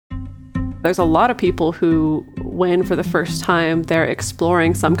There's a lot of people who, when for the first time they're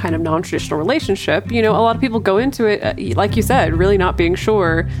exploring some kind of non-traditional relationship, a lot of people go into it, like you said, really not being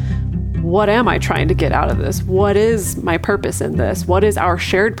sure, what am I trying to get out of this? What is my purpose in this? What is our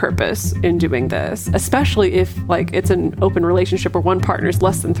shared purpose in doing this? Especially if it's an open relationship where one partner is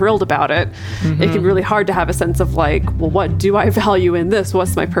less than thrilled about it. Mm-hmm. It can be really hard to have a sense of what do I value in this?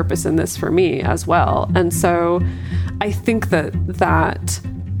 What's my purpose in this for me as well? And so I think that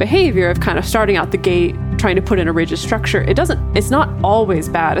behavior of kind of starting out the gate, trying to put in a rigid structure, it's not always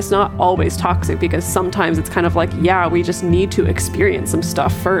bad. It's not always toxic, because sometimes it's kind of we just need to experience some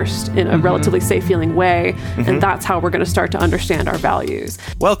stuff first in a relatively safe feeling way. And that's how we're going to start to understand our values.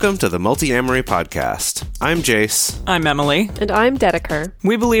 Welcome to the Multi-Amory Podcast. I'm Jace. I'm Emily. And I'm Dedeker.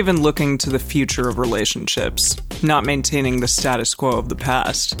 We believe in looking to the future of relationships, not maintaining the status quo of the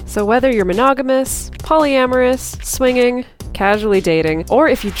past. So whether you're monogamous, polyamorous, swinging, casually dating, or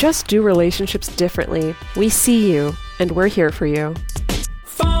if you just do relationships differently, we see you and we're here for you.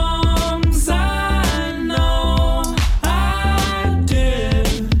 Forms I know I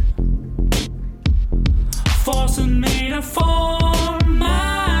did, forcing me to form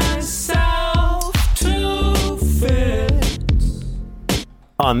myself to fit.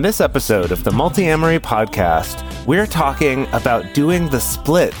 On this episode of the Multi-Amory Podcast, we're talking about doing the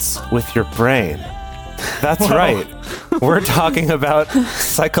splits with your brain. That's right. We're talking about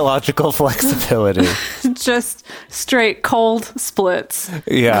psychological flexibility. Just straight cold splits.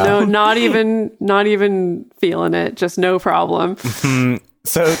 Yeah. No, not even feeling it. Just no problem.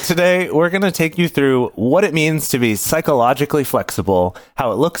 So today we're going to take you through what it means to be psychologically flexible,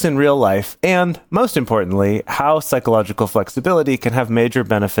 how it looks in real life, and most importantly, how psychological flexibility can have major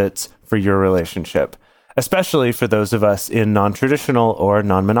benefits for your relationship, especially for those of us in non-traditional or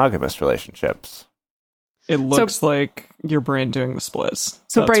non-monogamous relationships. It looks like your brain doing the splits.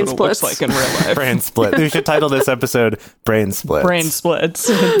 So That's brain what splits. It looks like in real life. Brain split. We should title this episode Brain Splits. Brain splits.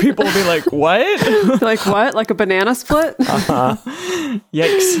 And people will be like, what? Like what? Like a banana split?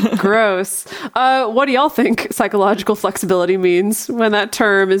 Yikes. Gross. What do y'all think psychological flexibility means when that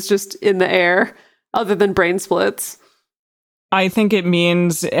term is just in the air, other than brain splits? I think it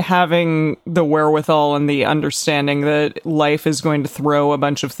means having the wherewithal and the understanding that life is going to throw a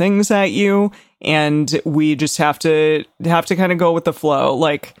bunch of things at you, and we just have to kind of go with the flow.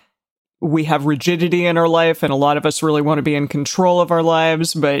 Like, we have rigidity in our life, and a lot of us really want to be in control of our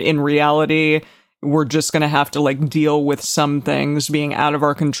lives, but in reality, we're just going to have to deal with some things being out of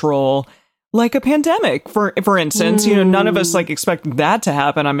our control, like a pandemic, for instance. None of us expect that to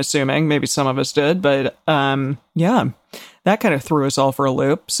happen, I'm assuming. Maybe some of us did, but yeah. That kind of threw us all for a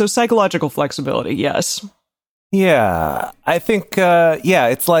loop. So psychological flexibility, yes. Yeah, I think,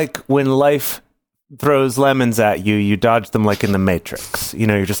 it's like when life throws lemons at you, you dodge them like in the Matrix.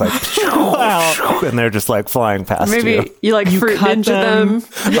 You're just like, wow, and they're just flying past you. Maybe you fruit ninja them.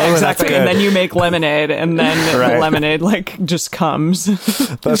 Yeah, exactly. And then you make lemonade, and then the lemonade just comes.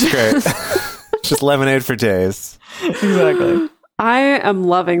 That's great. Just lemonade for days. Exactly. I am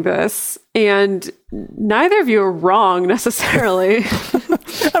loving this, and neither of you are wrong necessarily.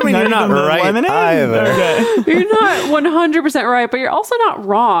 I mean, you're not right either. Okay. You're not 100% right, but you're also not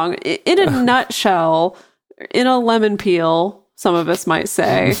wrong. In a nutshell, in a lemon peel, some of us might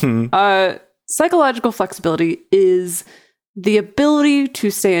say, psychological flexibility is the ability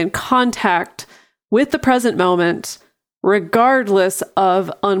to stay in contact with the present moment, regardless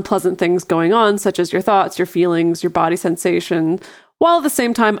of unpleasant things going on, such as your thoughts, your feelings, your body sensation, while at the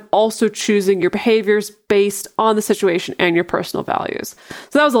same time also choosing your behaviors based on the situation and your personal values.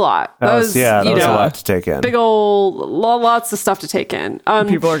 So that was a lot. That was a lot to take in. Big old, lots of stuff to take in.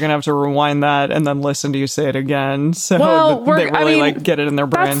 People are going to have to rewind that and then listen to you say it again. So they really get it in their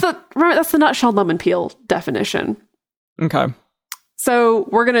brain. That's the nutshell lemon peel definition. Okay. So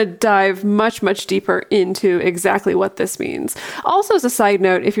we're going to dive much, much deeper into exactly what this means. Also, as a side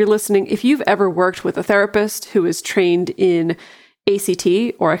note, if you're listening, if you've ever worked with a therapist who is trained in ACT,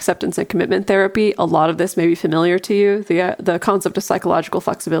 or acceptance and commitment therapy, a lot of this may be familiar to you. The concept of psychological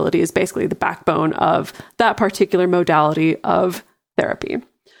flexibility is basically the backbone of that particular modality of therapy.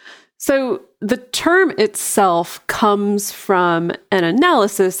 So the term itself comes from an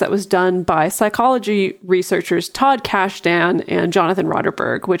analysis that was done by psychology researchers Todd Kashdan and Jonathan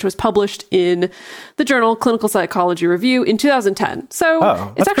Rotterberg, which was published in the journal Clinical Psychology Review in 2010.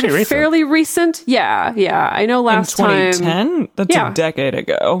 So it's actually fairly recent. Yeah. I know last time... In 2010? That's a decade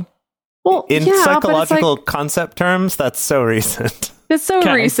ago. Well, in psychological concept terms, that's so recent. It's so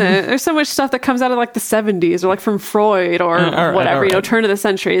recent. There's so much stuff that comes out of the 70s or from Freud or whatever, turn of the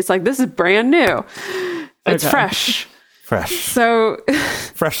century. It's this is brand new. It's fresh. Fresh. So,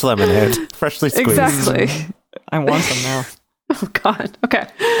 Fresh lemonade. Freshly squeezed. exactly. I want some now. Oh, God. Okay.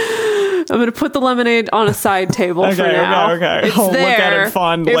 I'm going to put the lemonade on a side table for now. Okay. It's I'll there. look at it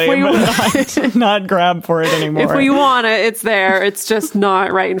fondly, If we but not grab for it anymore. If we want it, it's there. It's just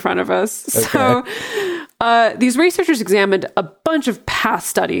not right in front of us. So these researchers examined a bunch of past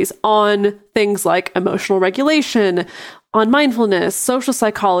studies on things like emotional regulation, on mindfulness, social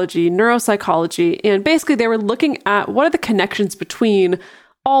psychology, neuropsychology, and basically they were looking at what are the connections between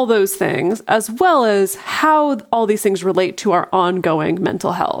all those things, as well as how all these things relate to our ongoing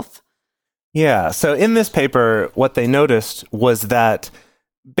mental health. Yeah. So in this paper, what they noticed was that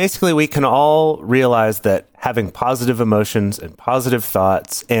basically we can all realize that having positive emotions and positive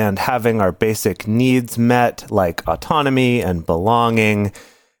thoughts and having our basic needs met, like autonomy and belonging,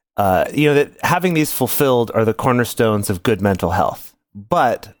 that having these fulfilled are the cornerstones of good mental health.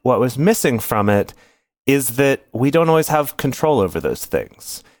 But what was missing from it is that we don't always have control over those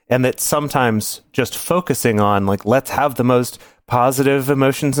things. And that sometimes just focusing on, like, let's have the most positive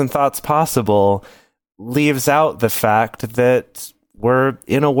emotions and thoughts possible leaves out the fact that we're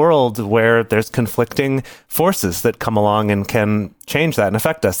in a world where there's conflicting forces that come along and can change that and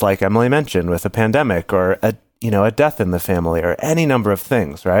affect us, like Emily mentioned, with a pandemic or a death in the family or any number of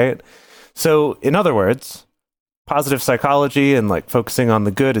things, right? So in other words, positive psychology and like focusing on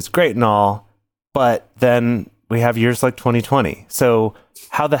the good is great and all, but then we have years like 2020. So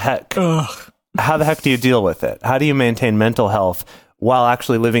how the heck do you deal with it? How do you maintain mental health while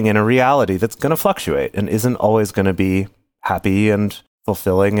actually living in a reality that's going to fluctuate and isn't always going to be happy and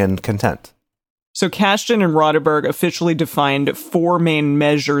fulfilling and content? So Kashtan and Rodeberg officially defined 4 main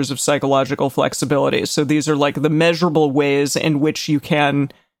measures of psychological flexibility. So these are like the measurable ways in which you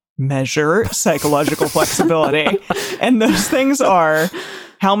can measure psychological flexibility. And those things are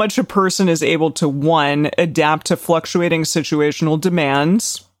how much a person is able to, 1, adapt to fluctuating situational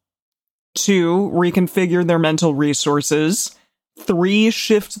demands, 2, reconfigure their mental resources, 3,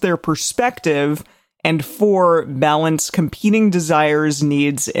 shift their perspective, and 4, balance competing desires,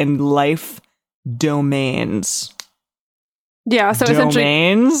 needs, and life domains. Yeah, so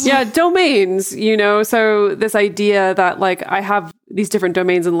domains? Yeah, domains, so this idea that like I have these different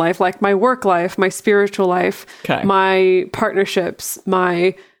domains in life, like my work life, my spiritual life, my partnerships,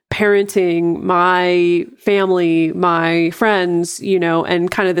 my parenting, my family, my friends, and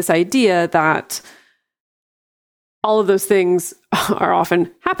kind of this idea that all of those things are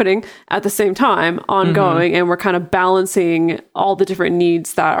often happening at the same time, ongoing, and we're kind of balancing all the different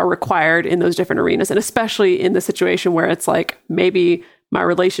needs that are required in those different arenas. And especially in the situation where it's like, maybe my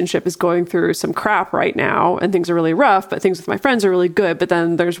relationship is going through some crap right now and things are really rough, but things with my friends are really good. But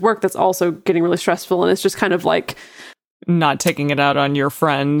then there's work that's also getting really stressful. And it's just kind of like not taking it out on your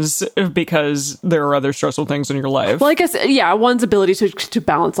friends because there are other stressful things in your life. Well, I guess, yeah, one's ability to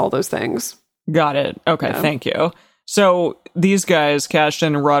balance all those things. Got it. Okay, thank you. So these guys, Kashtan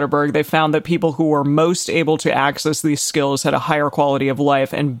and Rodeberg, they found that people who were most able to access these skills had a higher quality of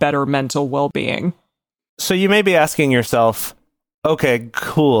life and better mental well-being. So you may be asking yourself, okay,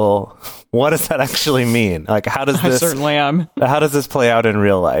 cool. What does that actually mean? Like, how does this? I certainly am. How does this play out in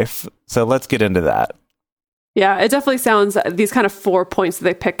real life? So let's get into that. Yeah, it definitely sounds, these kind of 4 points that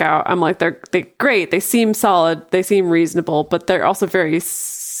they pick out, I'm like, they're great. They seem solid. They seem reasonable, but they're also very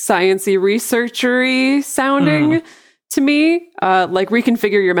sciencey, researchery sounding to me. Like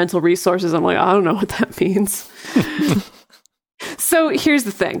reconfigure your mental resources. I'm like, I don't know what that means. So here's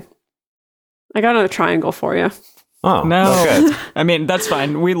the thing. I got another triangle for you. Oh, no. Okay. I mean, that's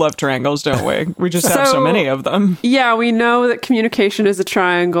fine. We love triangles, don't we? We just have so many of them. Yeah, we know that communication is a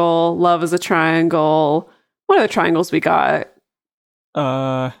triangle. Love is a triangle. What other triangles we got?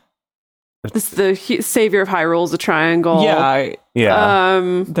 This the savior of Hyrule is a triangle. Yeah.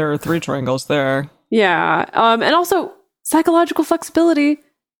 Yeah. There are 3 triangles there. Yeah. And also psychological flexibility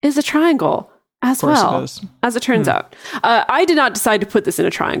is a triangle as well, as it turns out. I did not decide to put this in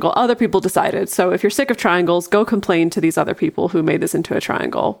a triangle. Other people decided. So if you're sick of triangles, go complain to these other people who made this into a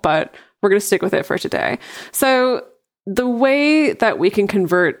triangle. But we're going to stick with it for today. So the way that we can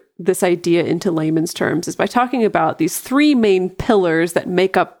convert this idea into layman's terms is by talking about these 3 main pillars that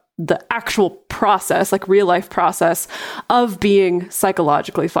make up the actual process, like real life process of being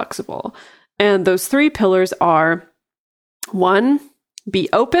psychologically flexible. And those 3 pillars are 1, be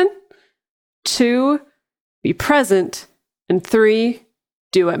open, 2, be present, and 3,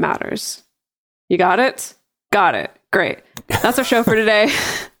 do what matters. You got it? Got it. Great. That's our show for today.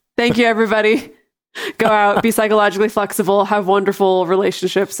 Thank you, everybody. Go out, be psychologically flexible, have wonderful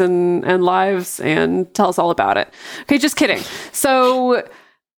relationships and lives, and tell us all about it. Okay, just kidding. So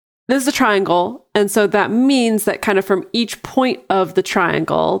this is a triangle. And so that means that kind of from each point of the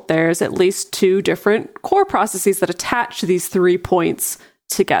triangle, there's at least 2 different core processes that attach these 3 points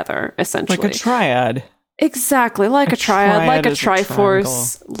together, essentially. Like a triad. Exactly. Like a triad, like a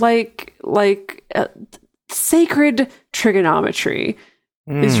triforce, like sacred trigonometry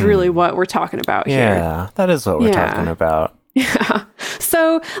is really what we're talking about here. Yeah, that is what we're talking about. Yeah.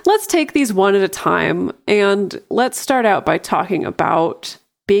 So let's take these one at a time, and let's start out by talking about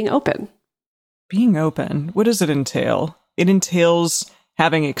being open. Being open, what does it entail? It entails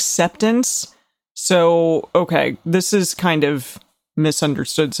having acceptance. So, okay, this is kind of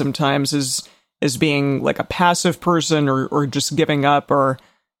misunderstood sometimes as being like a passive person or just giving up or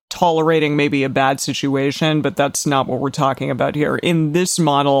tolerating maybe a bad situation, but that's not what we're talking about here. In this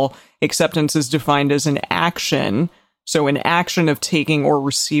model, acceptance is defined as an action. So an action of taking or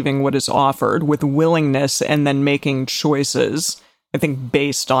receiving what is offered with willingness and then making choices, I think,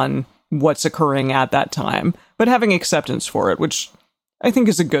 based on what's occurring at that time, but having acceptance for it, which I think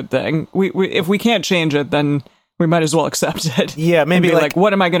is a good thing. We if we can't change it, then we might as well accept it. Yeah, maybe be like,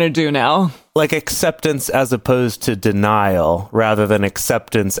 what am I going to do now? Like acceptance as opposed to denial, rather than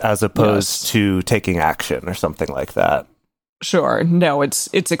acceptance as opposed to taking action or something like that. Sure. No, it's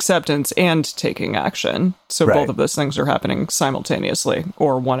acceptance and taking action. So Right. both of those things are happening simultaneously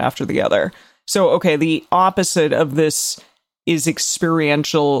or one after the other. So, okay, the opposite of this is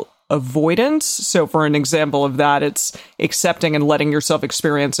experiential avoidance. So for an example of that, it's accepting and letting yourself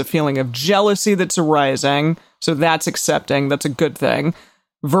experience a feeling of jealousy that's arising. So that's accepting. That's a good thing.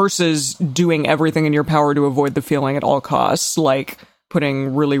 Versus doing everything in your power to avoid the feeling at all costs, like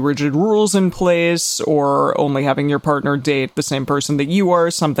putting really rigid rules in place or only having your partner date the same person that you are,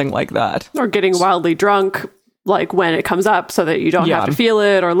 something like that. Or getting wildly drunk, like when it comes up, so that you don't have to feel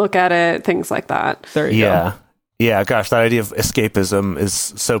it or look at it, things like that. There you go. Yeah, gosh, that idea of escapism is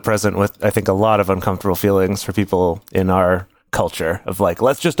so present with, I think, a lot of uncomfortable feelings for people in our culture of like,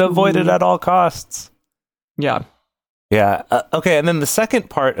 let's just avoid it at all costs. Yeah. Yeah. Okay. And then the second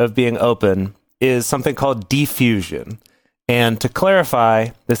part of being open is something called diffusion. And to clarify,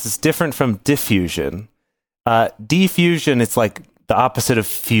 this is different from diffusion. Diffusion, it's like the opposite of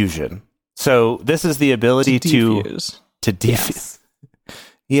fusion. So this is the ability to diffuse. Yes.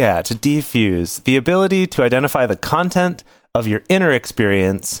 Yeah, to defuse. The ability to identify the content of your inner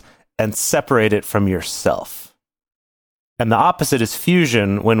experience and separate it from yourself. And the opposite is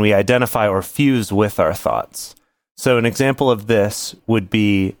fusion, when we identify or fuse with our thoughts. So an example of this would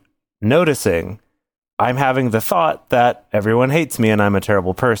be noticing I'm having the thought that everyone hates me and I'm a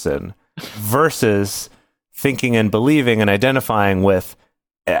terrible person, versus thinking and believing and identifying with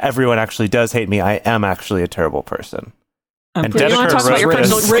everyone actually does hate me. I am actually a terrible person. And You want to talk about your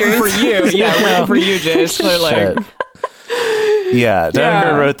personal Written for experience? you. Yeah, written for you, Jace. Shit. Yeah,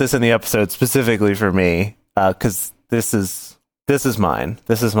 Dedeker wrote this in the episode specifically for me because this is mine.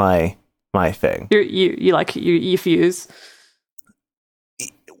 This is my thing. You fuse.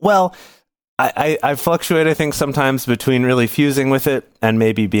 Well, I fluctuate, I think, sometimes between really fusing with it and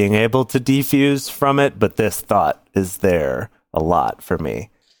maybe being able to defuse from it, but this thought is there a lot for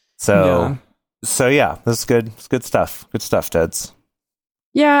me. So yeah, this is good. It's good stuff. Good stuff, Teds.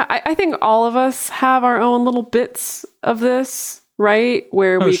 Yeah, I think all of us have our own little bits of this, right?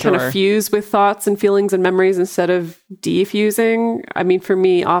 Where we kind of fuse with thoughts and feelings and memories instead of defusing. I mean, for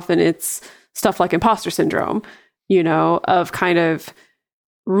me, often it's stuff like imposter syndrome, of kind of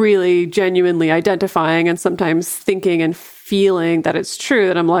really genuinely identifying and sometimes thinking and feeling that it's true,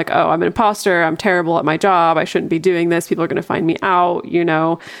 that I'm like, oh, I'm an imposter. I'm terrible at my job. I shouldn't be doing this. People are going to find me out,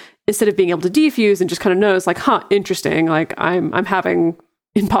 instead of being able to defuse and just kind of notice like, interesting. Like I'm having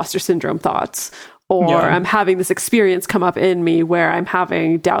imposter syndrome thoughts, or I'm having this experience come up in me where I'm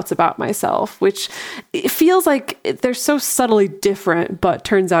having doubts about myself, which it feels like they're so subtly different, but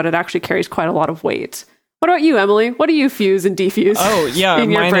turns out it actually carries quite a lot of weight. What about you, Emily? What do you fuse and defuse? Oh, yeah.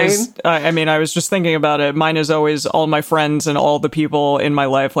 in your mine brain? is, I was just thinking about it. Mine is always all my friends and all the people in my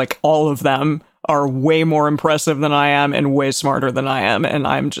life, like all of them are way more impressive than I am and way smarter than I am. And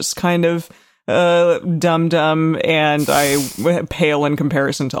I'm just kind of dumb and I pale in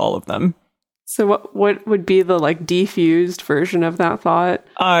comparison to all of them. So what would be the like defused version of that thought?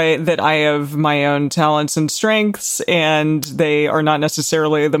 That I have my own talents and strengths, and they are not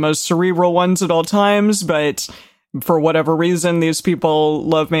necessarily the most cerebral ones at all times, but for whatever reason, these people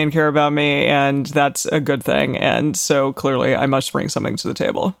love me and care about me, and that's a good thing. And so clearly I must bring something to the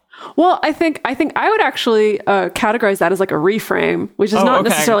table. Well, I think I would actually categorize that as like a reframe, which is not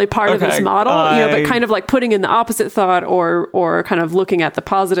necessarily part of this model, but kind of like putting in the opposite thought or kind of looking at the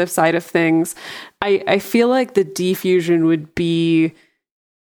positive side of things. I feel like the diffusion would be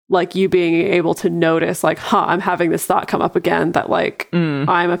like you being able to notice like, I'm having this thought come up again that like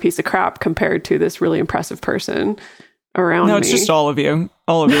I'm a piece of crap compared to this really impressive person around me. No, it's just all of you.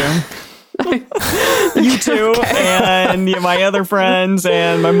 All of you. You two, and my other friends,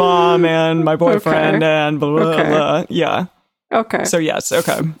 and my mom, and my boyfriend, and blah, blah, blah. Yeah. Okay. So, yes,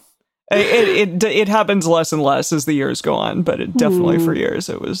 okay. It happens less and less as the years go on, but it definitely for years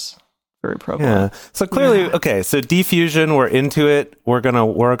it was very prevalent. Yeah. So clearly, okay, so defusion, we're into it. We're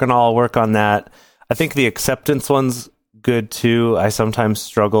gonna all work on that. I think the acceptance one's good too. I sometimes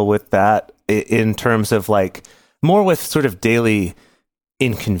struggle with that in terms of like more with sort of daily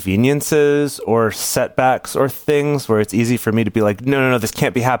inconveniences or setbacks or things where it's easy for me to be like, no, this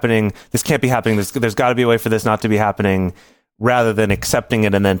can't be happening. This can't be happening. There's got to be a way for this not to be happening, rather than accepting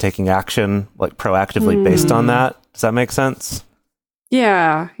it and then taking action like proactively based on that. Does that make sense?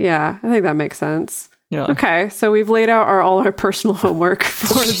 Yeah, I think that makes sense. Yeah. Okay, so we've laid out all our personal homework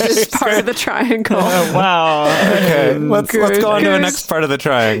for this part of the triangle. Oh, wow. Okay, let's go on to the Good. next part of the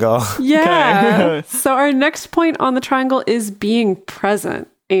triangle. Yeah. So our next point on the triangle is being present.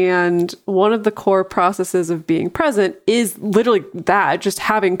 And one of the core processes of being present is literally that, just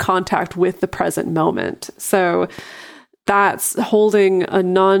having contact with the present moment. So that's holding a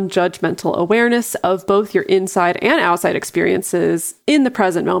non-judgmental awareness of both your inside and outside experiences in the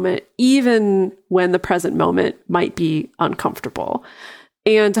present moment, even when the present moment might be uncomfortable.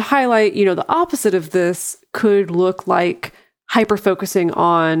 And to highlight, the opposite of this could look like hyper-focusing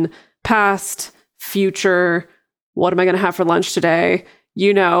on past, future, what am I going to have for lunch today?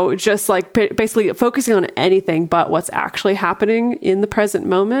 Just like basically focusing on anything but what's actually happening in the present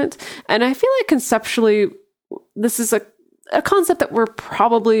moment. And I feel like conceptually, this is a concept that we're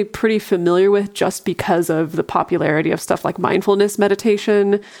probably pretty familiar with just because of the popularity of stuff like mindfulness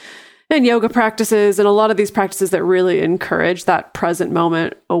meditation and yoga practices and a lot of these practices that really encourage that present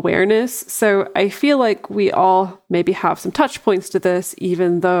moment awareness. So I feel like we all maybe have some touch points to this,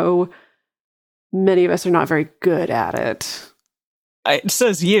 even though many of us are not very good at it. It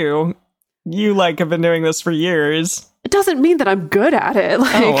says you have been doing this for years. It doesn't mean that I'm good at it.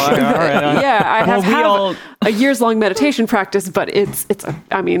 Like, all right. yeah, I Well, have a years-long meditation practice, but it's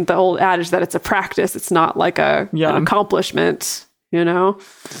the old adage that it's a practice. It's not like an accomplishment, Yeah.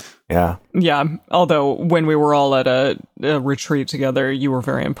 Yeah. Although when we were all at a retreat together, you were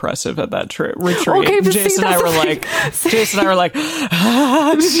very impressive at that retreat. Okay, but Jason and I were like,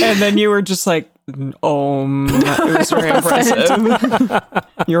 and then you were just like, it was very impressive.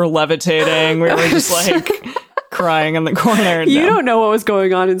 You were levitating. We were just like crying in the corner. You don't know what was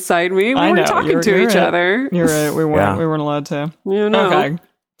going on inside me. We were talking to each other. You're right. We weren't allowed to. Okay.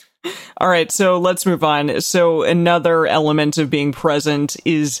 All right, so let's move on. So another element of being present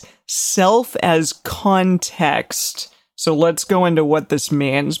is self as context. So let's go into what this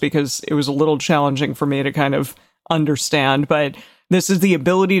means, because it was a little challenging for me to kind of understand. But this is the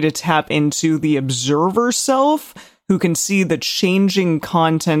ability to tap into the observer self, who can see the changing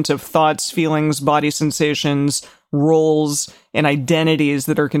content of thoughts, feelings, body sensations, roles, and identities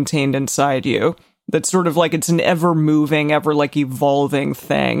that are contained inside you. That's sort of like it's an ever-moving, evolving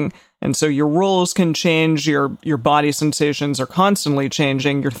thing. And so your roles can change, your body sensations are constantly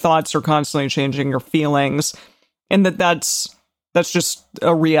changing, your thoughts are constantly changing, your feelings. And that's just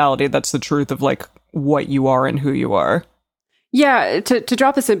a reality. That's the truth of like what you are and who you are. Yeah, to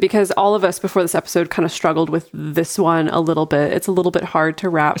drop this in, because all of us before this episode kind of struggled with this one a little bit. It's a little bit hard to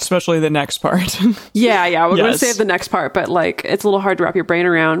wrap. Especially the next part. Yeah. We're going to Yes. save the next part, but like it's a little hard to wrap your brain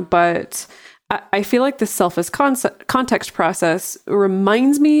around. But I feel like this self as context process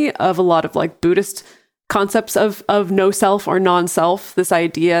reminds me of a lot of like Buddhist concepts of no self or non-self. This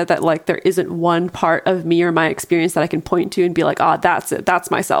idea that like there isn't one part of me or my experience that I can point to and be like, that's it.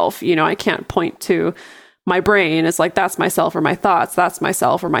 That's myself. I can't point to my brain as like, that's myself, or my thoughts, that's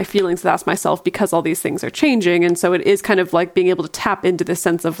myself, or my feelings, that's myself, because all these things are changing. And so it is kind of like being able to tap into this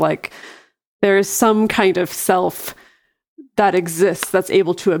sense of like, there is some kind of self that exists that's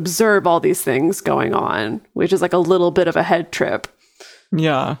able to observe all these things going on, which is like a little bit of a head trip.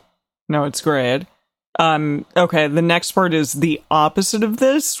 Yeah. No, it's great. Okay, the next part is the opposite of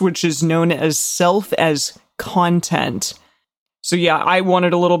this, which is known as self as content. So yeah, I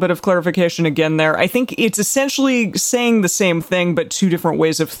wanted a little bit of clarification again there. I think it's essentially saying the same thing, but two different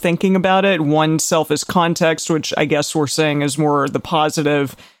ways of thinking about it. One, self as context, which I guess we're saying is more the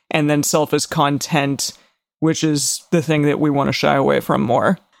positive, and then self as content, which is the thing that we want to shy away from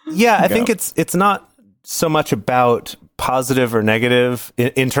more. Yeah, I think it's not so much about positive or negative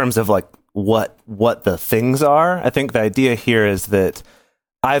in terms of like what the things are. I think the idea here is that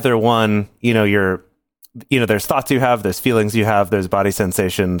either one, you're there's thoughts you have, there's feelings you have, there's body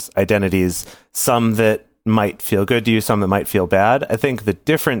sensations, identities, some that might feel good to you, some that might feel bad. I think the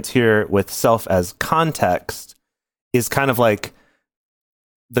difference here with self as context is kind of like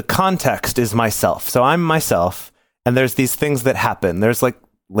the context is myself. So I'm myself, and there's these things that happen. There's like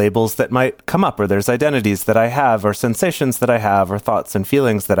labels that might come up, or there's identities that I have, or sensations that I have, or thoughts and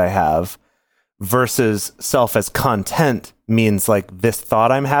feelings that I have, versus self as content means like this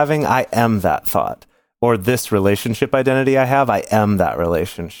thought I'm having, I am that thought, or this relationship identity I have, I am that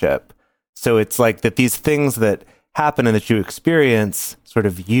relationship. So it's like that these things that happen and that you experience, sort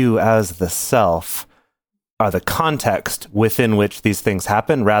of you as the self, are the context within which these things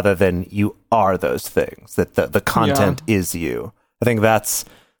happen, rather than you are those things, that the content is you. I think that's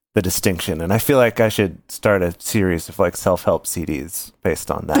the distinction. And I feel like I should start a series of like self-help CDs based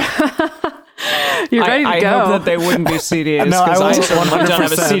on that. You're ready to I go. hope that they wouldn't be CDs, No, I because will I certainly don't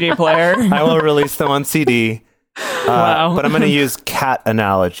have a 100%. CD player. I will release them on CD. Wow. But I'm going to use cat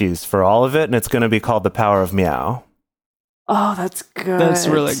analogies for all of it, and it's going to be called The Power of Meow. Oh, that's good. That's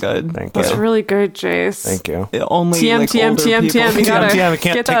really good. Thank That's you. really good, Jace. Thank you. Only TM, like TM, older TM, people TM. You can- gotta TM, we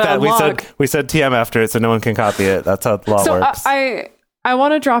can't get take that that. log. We said TM after it, so no one can copy it. That's how the law So works. I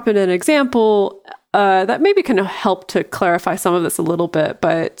want to drop in an example that maybe can help to clarify some of this a little bit.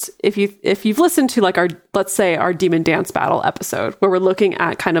 But if you've listened to like let's say our demon dance battle episode, where we're looking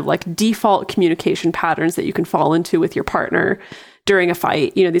at kind of like default communication patterns that you can fall into with your partner during a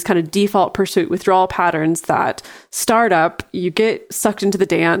fight, these kind of default pursuit withdrawal patterns that start up, you get sucked into the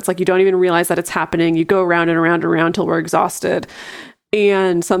dance, like you don't even realize that it's happening. You go around and around and around till we're exhausted.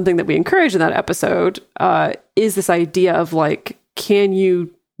 And something that we encourage in that episode is this idea of like, can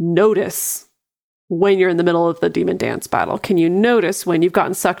you notice when you're in the middle of the demon dance battle? Can you notice when you've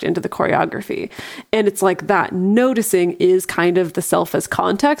gotten sucked into the choreography? And it's like that noticing is kind of the self as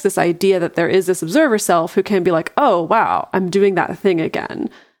context, this idea that there is this observer self who can be like, oh, wow, I'm doing that thing again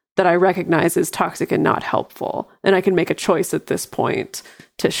that I recognize is toxic and not helpful. And I can make a choice at this point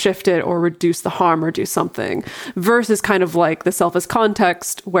to shift it or reduce the harm or do something, versus kind of like the self as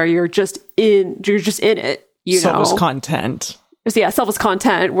context where you're just in it, Self as content. So yeah, self as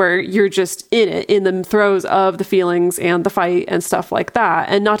content where you're just in it, in the throes of the feelings and the fight and stuff like that.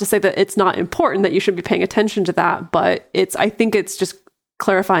 And not to say that it's not important that you should be paying attention to that, but I think it's just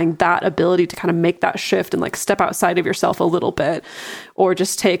clarifying that ability to kind of make that shift and like step outside of yourself a little bit, or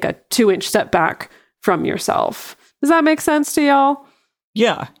just take a 2-inch step back from yourself. Does that make sense to y'all?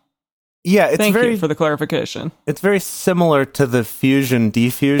 Yeah. Yeah, it's Thank very you for the clarification. it's very similar to the fusion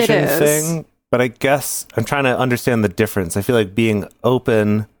diffusion It is. thing, but I guess I'm trying to understand the difference. I feel like being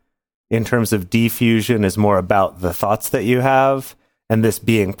open in terms of diffusion is more about the thoughts that you have, and this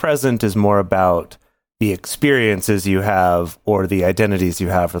being present is more about the experiences you have, or the identities you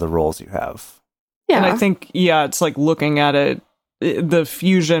have, or the roles you have. Yeah. And I think, it's like looking at it, the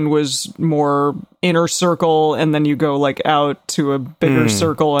fusion was more inner circle, and then you go like out to a bigger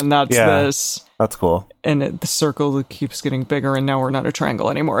circle, and that's Yeah. this. That's cool. And the circle keeps getting bigger, and now we're not a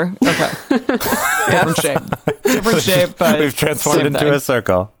triangle anymore. Okay. Different shape, but We've transformed same into thing. a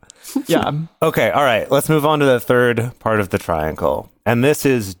circle. Yeah. Okay, all right. Let's move on to the third part of the triangle. And this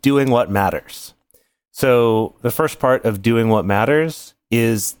is doing what matters. So the first part of doing what matters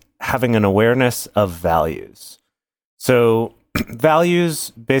is having an awareness of values. So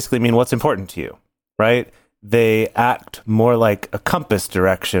values basically mean what's important to you, right? They act more like a compass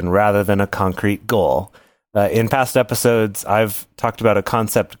direction rather than a concrete goal. In past episodes, I've talked about a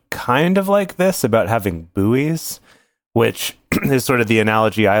concept kind of like this, about having buoys, which is sort of the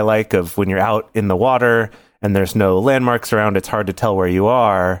analogy I like of when you're out in the water and there's no landmarks around, it's hard to tell where you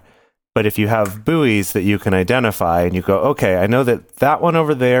are. But if you have buoys that you can identify and you go, okay, I know that one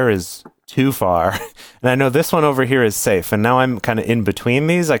over there is too far, and I know this one over here is safe, and now I'm kind of in between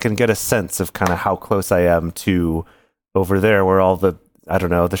these, I can get a sense of kind of how close I am to over there where all the, I don't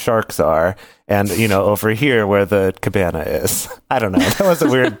know, the sharks are, and, over here where the cabana is. I don't know. That was a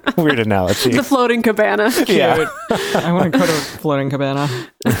weird analogy. the floating cabana. Yeah. I want to go to a floating cabana.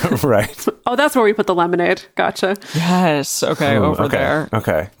 Right. Oh, that's where we put the lemonade. Gotcha. Yes. Okay. Ooh, Over okay. there.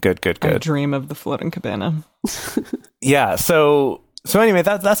 Okay. Good. I dream of the floating cabana. Yeah. So anyway,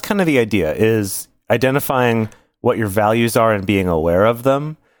 that's kind of the idea, is identifying what your values are and being aware of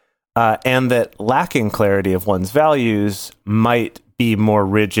them. And that lacking clarity of one's values might be more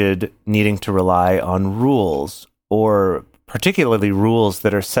rigid, needing to rely on rules, or particularly rules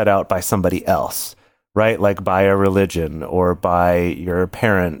that are set out by somebody else, right? Like by a religion, or by your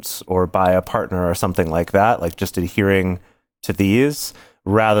parents, or by a partner, or something like that, like just adhering to these,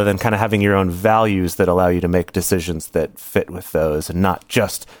 rather than kind of having your own values that allow you to make decisions that fit with those and not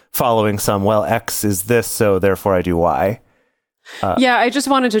just following some, well, X is this, so therefore I do Y. Yeah, I just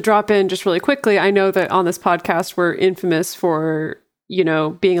wanted to drop in just really quickly. I know that on this podcast, we're infamous for,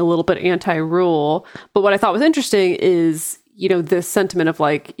 being a little bit anti-rule. But what I thought was interesting is, this sentiment of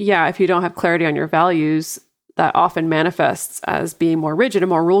like, yeah, if you don't have clarity on your values, that often manifests as being more rigid and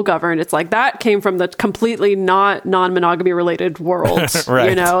more rule governed. It's like that came from the completely not non-monogamy related world.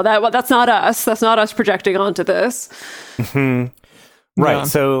 Right. That's not us. That's not us projecting onto this. Mm-hmm. Right.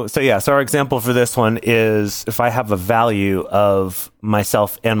 Yeah. So our example for this one is if I have a value of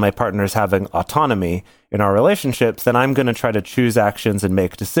myself and my partners having autonomy in our relationships, then I'm going to try to choose actions and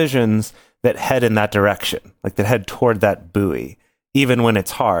make decisions that head in that direction, like that head toward that buoy, even when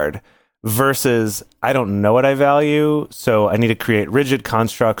it's hard, versus I don't know what I value, so I need to create rigid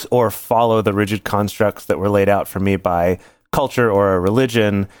constructs or follow the rigid constructs that were laid out for me by culture or a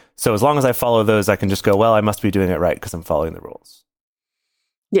religion. So as long as I follow those, I can just go, well, I must be doing it right because I'm following the rules.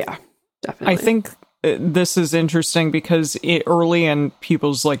 Yeah, definitely. I think this is interesting because early in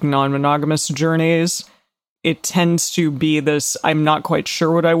people's like non-monogamous journeys, it tends to be this, I'm not quite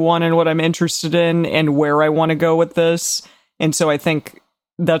sure what I want and what I'm interested in and where I want to go with this. And so I think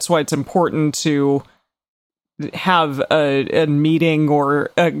that's why it's important to have a meeting or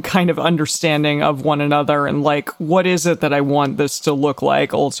a kind of understanding of one another and like, what is it that I want this to look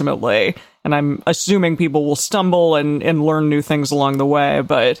like ultimately? And I'm assuming people will stumble and learn new things along the way.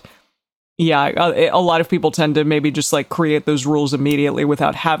 But yeah, a lot of people tend to maybe just like create those rules immediately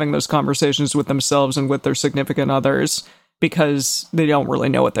without having those conversations with themselves and with their significant others because they don't really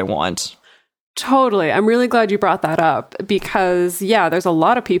know what they want. Totally. I'm really glad you brought that up because, yeah, there's a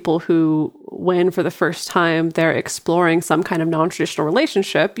lot of people who, when for the first time they're exploring some kind of non-traditional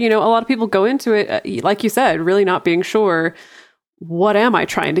relationship, a lot of people go into it, like you said, really not being sure, what am I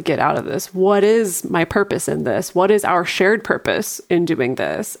trying to get out of this? What is my purpose in this? What is our shared purpose in doing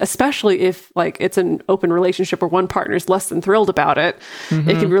this? Especially if like it's an open relationship where one partner is less than thrilled about it.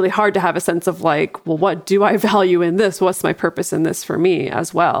 Mm-hmm. It can be really hard to have a sense of like, well, what do I value in this? What's my purpose in this for me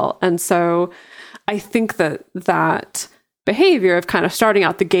as well? And so I think that behavior of kind of starting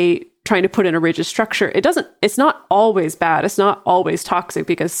out the gate, trying to put in a rigid structure, it's not always bad. It's not always toxic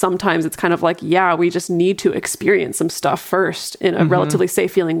because sometimes it's kind of like, yeah, we just need to experience some stuff first in a relatively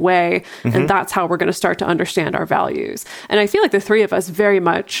safe feeling way. Mm-hmm. And that's how we're going to start to understand our values. And I feel like the three of us very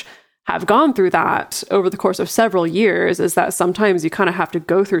much have gone through that over the course of several years, is that sometimes you kind of have to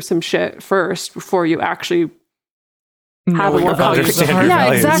go through some shit first before you actually have a more concrete.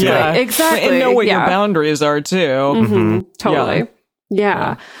 Yeah, exactly. Yeah. Exactly. And know what your boundaries are too. Mm-hmm. Totally.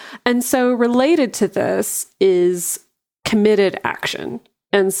 Yeah. And so related to this is committed action.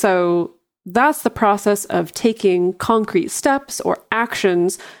 And so that's the process of taking concrete steps or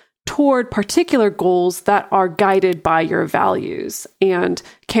actions toward particular goals that are guided by your values and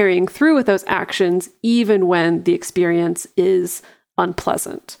carrying through with those actions even when the experience is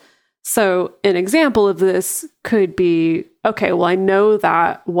unpleasant. So an example of this could be, okay, well, I know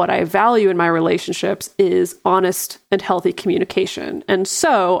that what I value in my relationships is honest and healthy communication. And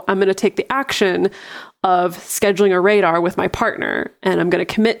so I'm going to take the action of scheduling a radar with my partner, and I'm going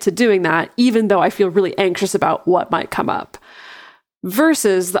to commit to doing that, even though I feel really anxious about what might come up.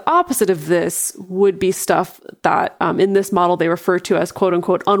 Versus the opposite of this would be stuff that in this model they refer to as quote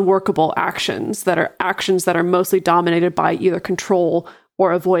unquote unworkable actions that are mostly dominated by either control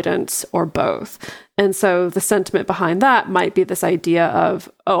or avoidance or both. And so the sentiment behind that might be this idea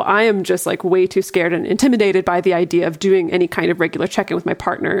of, oh, I am just like way too scared and intimidated by the idea of doing any kind of regular check-in with my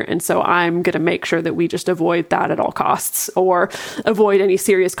partner. And so I'm going to make sure that we just avoid that at all costs, or avoid any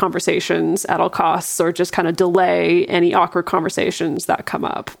serious conversations at all costs, or just kind of delay any awkward conversations that come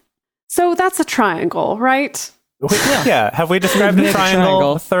up. So that's a triangle, right? Yeah. Have we described the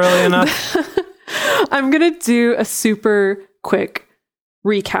triangle thoroughly enough? I'm going to do a super quick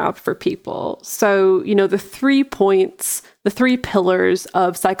recap for people. So, the 3 points, the 3 pillars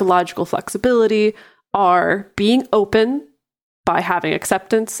of psychological flexibility are being open by having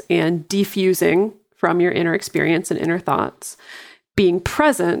acceptance and defusing from your inner experience and inner thoughts, being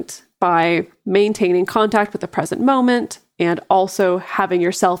present by maintaining contact with the present moment, and also having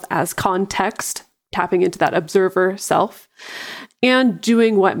yourself as context, tapping into that observer self, and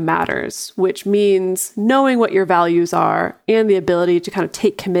doing what matters, which means knowing what your values are and the ability to kind of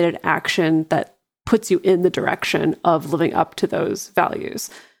take committed action that puts you in the direction of living up to those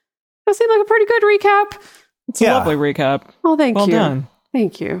values. That seemed like a pretty good recap. It's a lovely recap. Oh, thank you. Well done.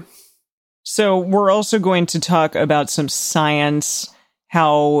 Thank you. So we're also going to talk about some science,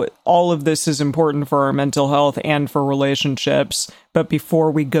 how all of this is important for our mental health and for relationships. But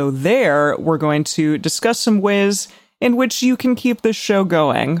before we go there, we're going to discuss some ways in which you can keep this show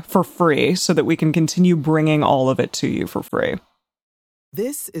going for free so that we can continue bringing all of it to you for free.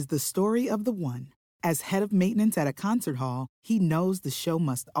 This is the story of the one. As head of maintenance at a concert hall, he knows the show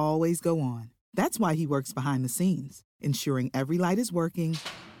must always go on. That's why he works behind the scenes, ensuring every light is working,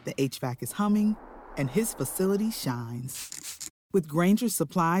 the HVAC is humming, and his facility shines. With Grainger's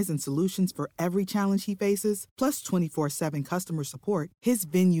supplies and solutions for every challenge he faces, plus 24/7 customer support, his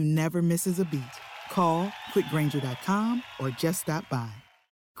venue never misses a beat. Call quickgrainger.com or just stop by.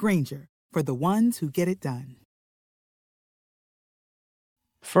 Grainger, for the ones who get it done.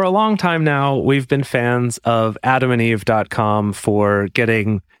 For a long time now, we've been fans of adamandeve.com for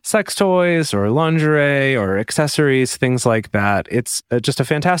getting sex toys or lingerie or accessories, things like that. It's just a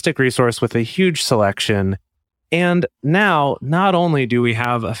fantastic resource with a huge selection. And now, not only do we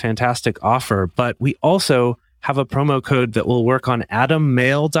have a fantastic offer, but we also have a promo code that will work on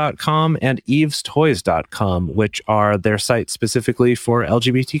adammail.com and evestoys.com, which are their sites specifically for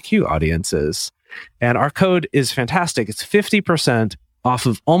LGBTQ audiences. And our code is fantastic. It's 50% off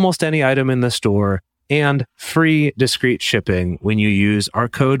of almost any item in the store and free discreet shipping when you use our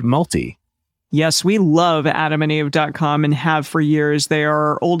code MULTI. Yes, we love adamandeve.com and have for years. They are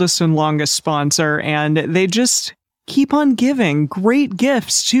our oldest and longest sponsor, and they just keep on giving great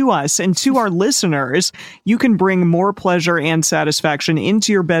gifts to us and to our listeners. You can bring more pleasure and satisfaction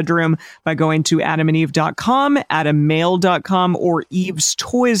into your bedroom by going to adamandeve.com, adammail.com, or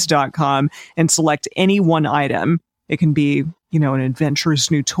evestoys.com and select any one item. It can be, an adventurous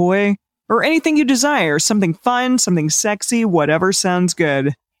new toy or anything you desire, something fun, something sexy, whatever sounds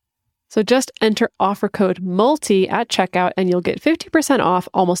good. So just enter offer code MULTI at checkout and you'll get 50% off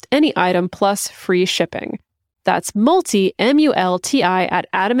almost any item plus free shipping. That's MULTI, M-U-L-T-I, at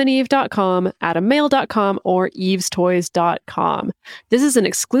adamandeve.com, adammail.com, or evestoys.com. This is an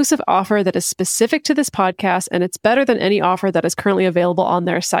exclusive offer that is specific to this podcast, and it's better than any offer that is currently available on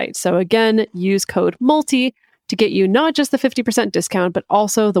their site. So again, use code MULTI to get you not just the 50% discount, but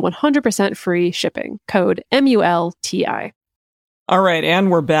also the 100% free shipping. Code MULTI. All right,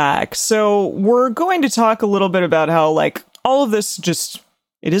 and we're back. So we're going to talk a little bit about how, all of this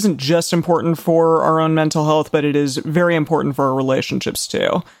it isn't just important for our own mental health, but it is very important for our relationships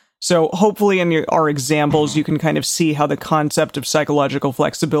too. So hopefully in our examples, you can kind of see how the concept of psychological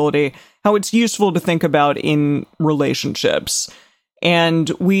flexibility, how it's useful to think about in relationships. And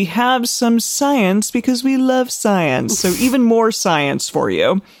we have some science because we love science. So even more science for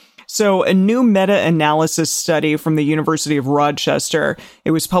you. So a new meta-analysis study from the University of Rochester, it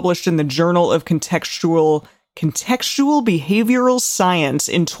was published in the Journal of Contextual Behavioral Science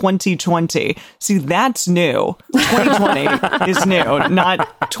in 2020. See, that's new. 2020 is new,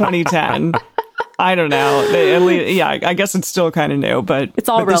 not 2010. I don't know. I guess it's still kind of new, but it's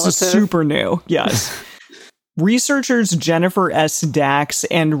all relative. This is super new. Yes. Researchers Jennifer S. Dax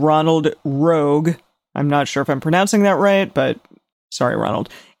and Ronald Rogue, I'm not sure if I'm pronouncing that right, but sorry, Ronald.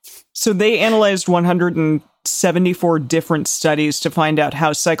 So they analyzed 174 different studies to find out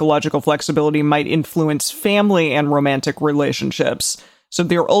how psychological flexibility might influence family and romantic relationships. So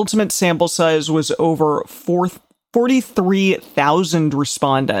their ultimate sample size was over 43,000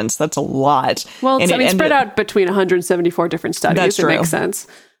 respondents. That's a lot. Well, it's spread out between 174 different studies. That's true. It makes sense.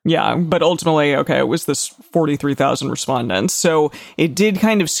 Yeah, but ultimately, it was this 43,000 respondents. So it did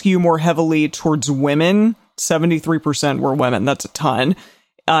kind of skew more heavily towards women. 73% were women. That's a ton.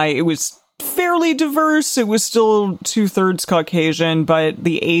 It was fairly diverse. It was still 2/3 Caucasian, but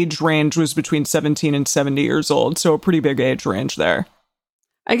the age range was between 17 and 70 years old. So a pretty big age range there.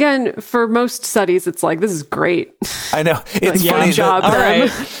 Again, for most studies, it's this is great. I know. It's funny. Good job, all right.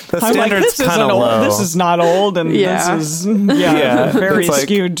 The standard's kind of low. This is not old, and this is very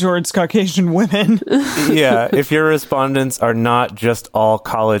skewed towards Caucasian women. Yeah, if your respondents are not just all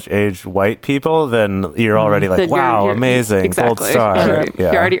college-age white people, then you're already then wow, you're amazing, exactly. gold star. Right.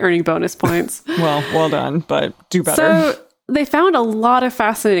 Yeah. You're already earning bonus points. Well done, but do better. So they found a lot of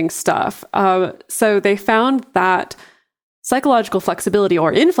fascinating stuff. So they found that psychological flexibility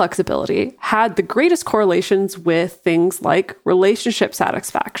or inflexibility had the greatest correlations with things like relationship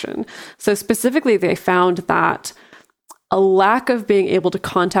satisfaction. So specifically, they found that a lack of being able to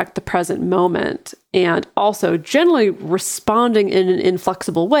contact the present moment and also generally responding in an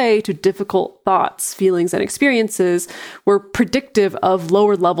inflexible way to difficult thoughts, feelings, and experiences were predictive of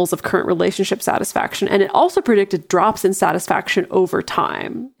lower levels of current relationship satisfaction. And it also predicted drops in satisfaction over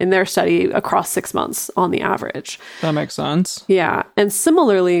time in their study across 6 months on the average. That makes sense. Yeah. And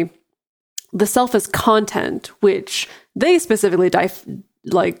similarly, the self as content, which they specifically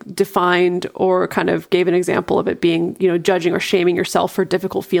defined or kind of gave an example of it being, judging or shaming yourself for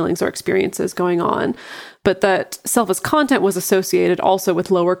difficult feelings or experiences going on. But that self as content was associated also with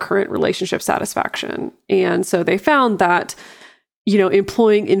lower current relationship satisfaction. And so they found that,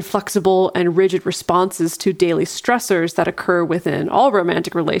 employing inflexible and rigid responses to daily stressors that occur within all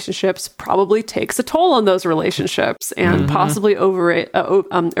romantic relationships probably takes a toll on those relationships and possibly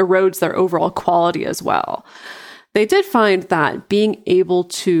erodes their overall quality as well. They did find that being able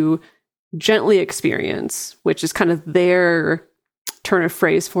to gently experience, which is kind of their turn of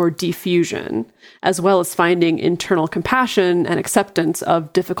phrase for diffusion, as well as finding internal compassion and acceptance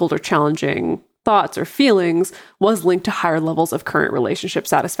of difficult or challenging thoughts or feelings, was linked to higher levels of current relationship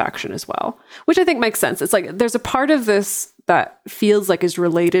satisfaction as well, which I think makes sense. It's like there's a part of this that feels like is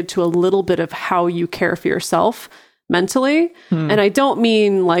related to a little bit of how you care for yourself mentally. And I don't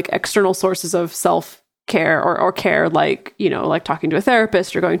mean like external sources of self-care or care, like, like talking to a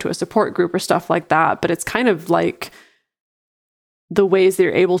therapist or going to a support group or stuff like that. But it's kind of like the ways that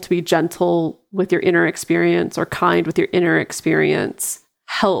you're able to be gentle with your inner experience or kind with your inner experience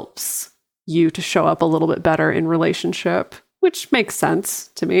helps you to show up a little bit better in relationship, which makes sense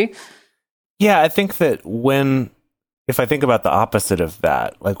to me. Yeah, I think that if I think about the opposite of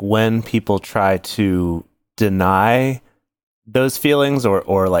that, like when people try to deny those feelings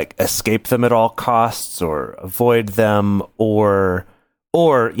or like escape them at all costs or avoid them or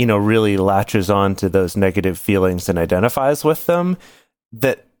really latches on to those negative feelings and identifies with them,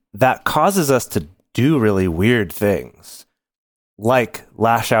 that causes us to do really weird things, like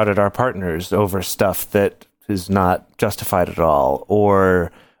lash out at our partners over stuff that is not justified at all,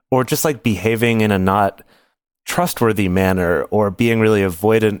 or just like behaving in a not trustworthy manner, or being really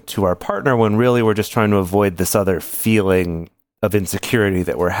avoidant to our partner when really we're just trying to avoid this other feeling of insecurity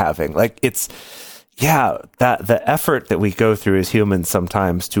that we're having. Like that the effort that we go through as humans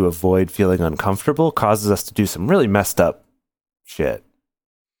sometimes to avoid feeling uncomfortable causes us to do some really messed up shit.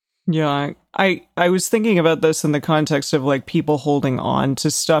 Yeah, I was thinking about this in the context of like people holding on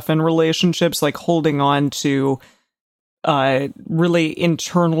to stuff in relationships, like holding on to really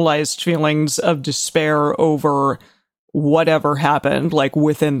internalized feelings of despair over whatever happened, like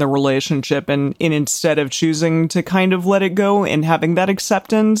within the relationship, and instead of choosing to kind of let it go and having that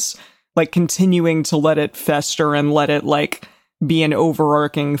acceptance, like continuing to let it fester and let it like be an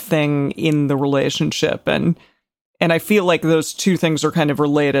overarching thing in the relationship. And I feel like those two things are kind of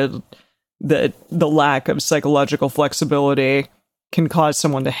related, that the lack of psychological flexibility can cause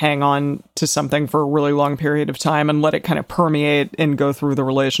someone to hang on to something for a really long period of time and let it kind of permeate and go through the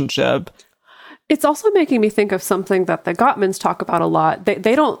relationship. It's also making me think of something that the Gottmans talk about a lot.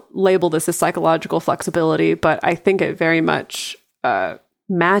 They don't label this as psychological flexibility, but I think it very much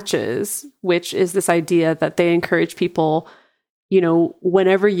matches, which is this idea that they encourage people,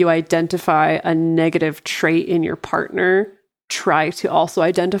 whenever you identify a negative trait in your partner, try to also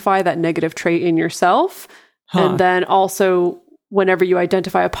identify that negative trait in yourself. And then also, whenever you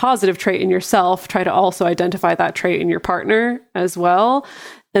identify a positive trait in yourself, try to also identify that trait in your partner as well.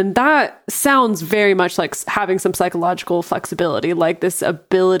 And that sounds very much like having some psychological flexibility, like this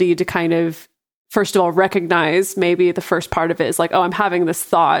ability to kind of, first of all, recognize maybe the first part of it is like, oh, I'm having this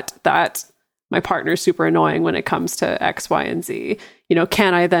thought that my partner is super annoying when it comes to X, Y, and Z.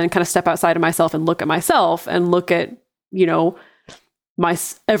 Can I then kind of step outside of myself and look at myself and look at, my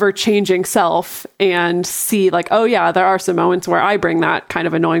ever-changing self and see like, oh yeah, there are some moments where I bring that kind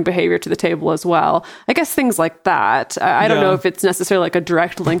of annoying behavior to the table as well. I guess things like that. I don't know if it's necessarily like a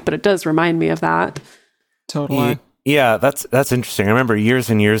direct link, but it does remind me of that. Totally. Yeah, that's interesting. I remember years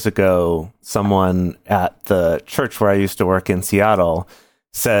and years ago, someone at the church where I used to work in Seattle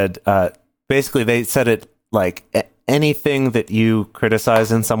said, basically they said it like anything that you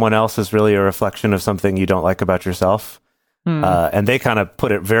criticize in someone else is really a reflection of something you don't like about yourself. And they kind of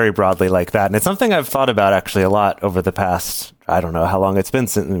put it very broadly like that. And it's something I've thought about actually a lot over the past, I don't know how long it's been,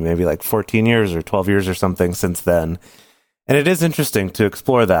 since maybe like 14 years or 12 years or something since then. And it is interesting to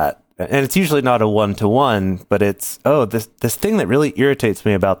explore that. And it's usually not a one-to-one, but it's, this thing that really irritates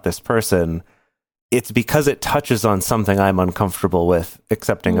me about this person, it's because it touches on something I'm uncomfortable with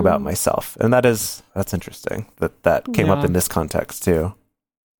accepting about myself. And that's interesting that came up in this context too.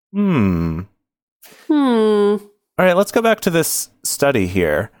 All right, let's go back to this study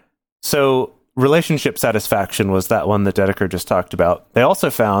here. So relationship satisfaction was that one that Dedeker just talked about. They also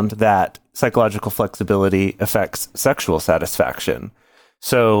found that psychological flexibility affects sexual satisfaction.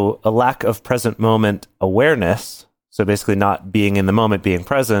 So a lack of present moment awareness, so basically not being in the moment, being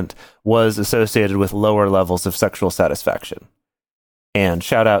present, was associated with lower levels of sexual satisfaction. And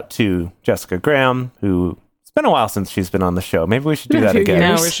shout out to Jessica Graham, who it's been a while since she's been on the show. Maybe we should do Been a that few again.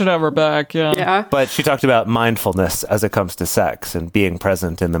 years. Yeah, we should have her back. Yeah. Yeah. But she talked about mindfulness as it comes to sex and being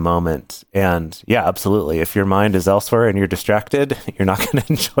present in the moment. And yeah, absolutely. If your mind is elsewhere and you're distracted, you're not going to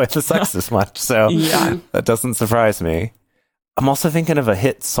enjoy the sex as much. So Yeah. that doesn't surprise me. I'm also thinking of a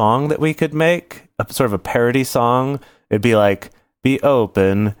hit song that we could make, a sort of a parody song. It'd be like, be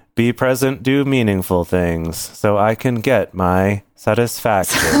open, be present, do meaningful things so I can get my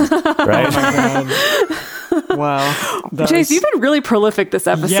satisfaction. Right? Wow. Chase, you've been really prolific this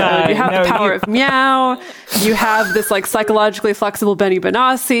episode. Yeah, you have no, the power you- of meow. You have this like psychologically flexible Benny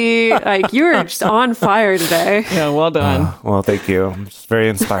Benassi. Like you're just on fire today. Yeah, well done. Well, thank you. I'm just very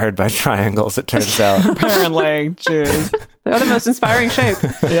inspired by triangles, it turns out. Apparently. Jeez. They're the most inspiring shape.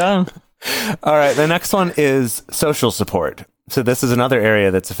 Yeah. All right, the next one is social support. So this is another area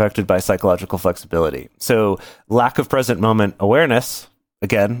that's affected by psychological flexibility. So lack of present moment awareness,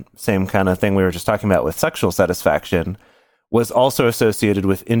 again, same kind of thing we were just talking about with sexual satisfaction, was also associated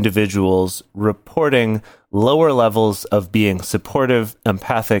with individuals reporting lower levels of being supportive,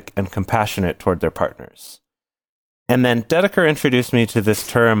 empathic, and compassionate toward their partners. And then Dedeker introduced me to this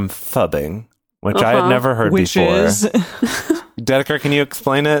term phubbing, which I had never heard Which before. is Dedeker, can you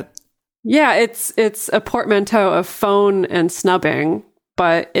explain it? Yeah, it's a portmanteau of phone and snubbing,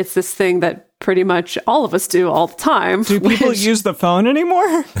 but it's this thing that pretty much all of us do all the time. do people which- use the phone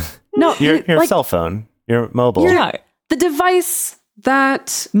anymore? no Your like, cell phone, your mobile. Yeah. the device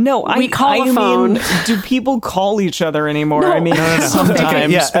that No, we call a phone. mean, do people call each other anymore? No. I mean,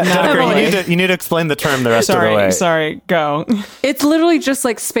 sometimes. Yeah, but not Dedeker, really. you need to explain the term the rest of the way. Sorry, go. It's literally just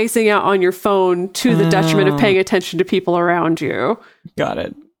like spacing out on your phone to the detriment of paying attention to people around you. Got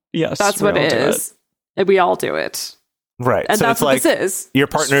it. Yes. That's we what all it do is. And we all do it. Right. And so that's it's what like this is. your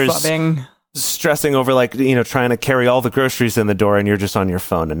partner's Phubbing. stressing over like, trying to carry all the groceries in the door and you're just on your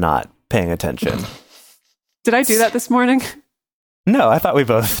phone and not paying attention. Did I do that this morning? No, I thought we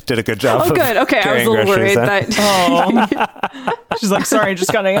both did a good job. Oh, of good. Okay, I was carrying a little groceries worried in. that. Oh. She's like, sorry,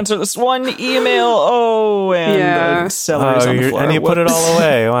 just got to answer this one email. Oh, and Yeah. the celery's on the floor. and you put it Whoops. all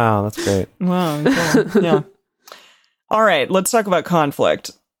away. Wow, that's great. Wow. Cool. Yeah. All right, let's talk about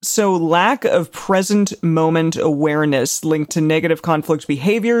conflict. So, lack of present moment awareness linked to negative conflict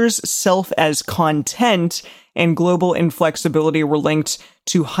behaviors, self as content, and global inflexibility were linked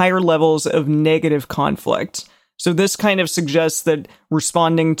to higher levels of negative conflict. So, this kind of suggests that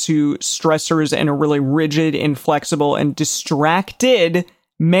responding to stressors in a really rigid, inflexible, and distracted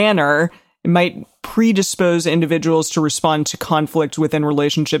manner might predispose individuals to respond to conflict within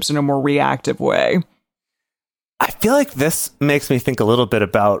relationships in a more reactive way. I feel like this makes me think a little bit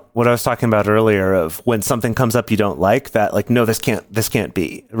about what I was talking about earlier of when something comes up you don't like, that like, no, this can't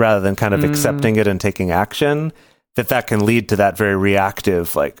be, rather than kind of accepting it and taking action, that can lead to that very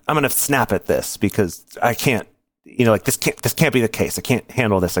reactive, like, I'm going to snap at this because I can't, like this can't be the case. I can't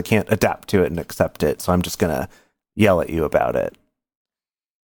handle this. I can't adapt to it and accept it. So I'm just going to yell at you about it.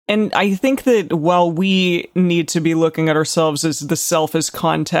 And I think that while we need to be looking at ourselves as the self as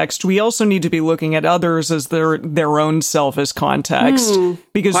context, we also need to be looking at others as their own self as context.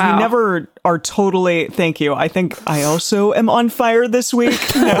 Because wow. we never are totally, thank you. I think I also am on fire this week.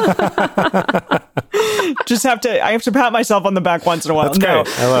 I have to pat myself on the back once in a while. That's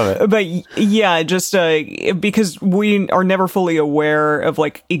great. I love it. But yeah, just because we are never fully aware of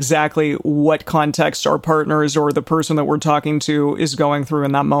like exactly what context our partners or the person that we're talking to is going through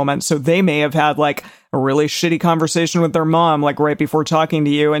in that moment. So they may have had like a really shitty conversation with their mom, like right before talking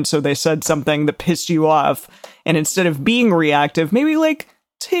to you. And so they said something that pissed you off. And instead of being reactive, maybe like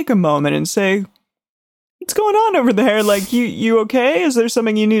take a moment and say, what's going on over there? Like, you okay? Is there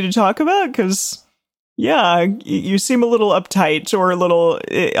something you need to talk about? Because yeah, you seem a little uptight or a little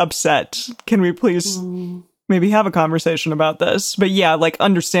upset. Can we please maybe have a conversation about this? But yeah, like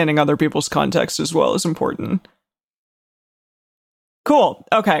understanding other people's context as well is important. Cool.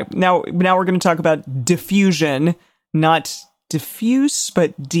 Okay. Now we're going to talk about diffusion, not diffuse,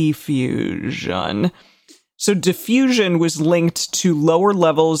 but diffusion. So diffusion was linked to lower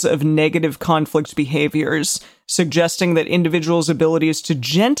levels of negative conflict behaviors, suggesting that individuals' abilities to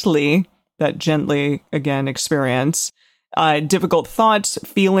gently again experience difficult thoughts,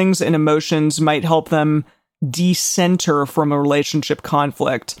 feelings, and emotions might help them decenter from a relationship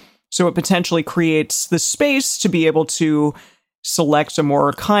conflict. So it potentially creates the space to be able to select a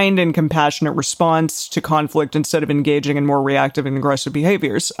more kind and compassionate response to conflict instead of engaging in more reactive and aggressive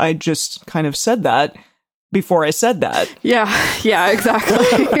behaviors. I just kind of said that before I said that. Yeah,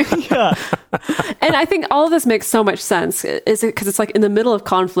 exactly. Yeah. And I think all of this makes so much sense. Is it because it's like in the middle of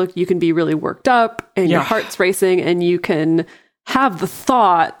conflict, you can be really worked up and your Yeah. heart's racing and you can have the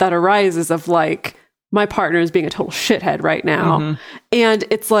thought that arises of like, my partner is being a total shithead right now. And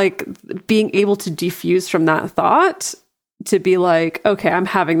it's like being able to defuse from that thought to be like, okay, I'm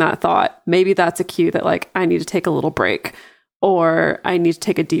having that thought. Maybe that's a cue that like, I need to take a little break, or I need to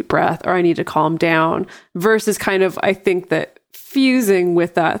take a deep breath, or I need to calm down, versus kind of, I think that fusing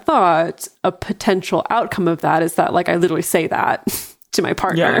with that thought, a potential outcome of that is that like, I literally say that to my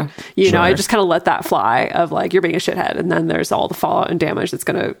partner, you know, I just kind of let that fly of like, you're being a shithead. And then there's all the fallout and damage that's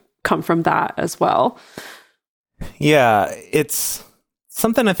going to come from that as well. Yeah, it's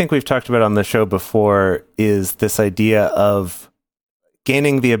something I think we've talked about on the show before, is this idea of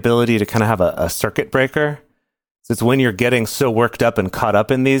gaining the ability to kind of have a circuit breaker. So it's when you're getting so worked up and caught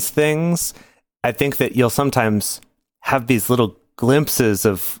up in these things, I think that you'll sometimes have these little glimpses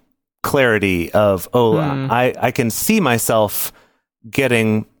of clarity of, I can see myself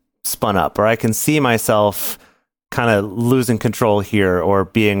getting spun up, or I can see myself kind of losing control here, or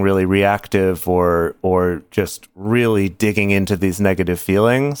being really reactive, or just really digging into these negative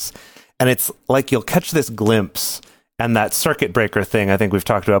feelings. And it's like you'll catch this glimpse, and that circuit breaker thing I think we've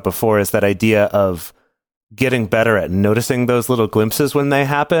talked about before is that idea of getting better at noticing those little glimpses when they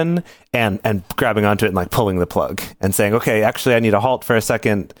happen, and grabbing onto it and like pulling the plug and saying, okay, actually I need a halt for a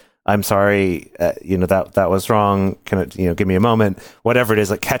second. I'm sorry, that was wrong. Can it, give me a moment? Whatever it is,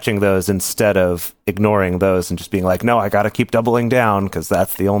 like catching those instead of ignoring those and just being like, no, I got to keep doubling down because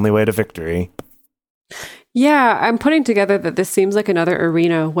that's the only way to victory. Yeah, I'm putting together that this seems like another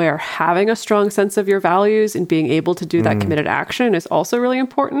arena where having a strong sense of your values and being able to do that committed action is also really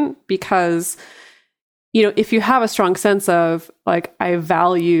important, because, if you have a strong sense of like, I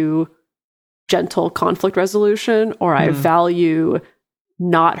value gentle conflict resolution, or I value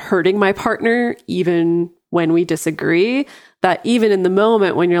not hurting my partner, even when we disagree, that even in the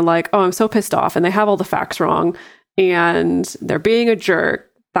moment when you're like, oh, I'm so pissed off and they have all the facts wrong and they're being a jerk,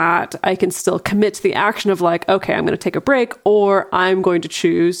 that I can still commit to the action of like, okay, I'm going to take a break, or I'm going to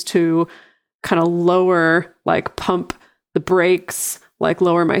choose to kind of lower, like pump the brakes, like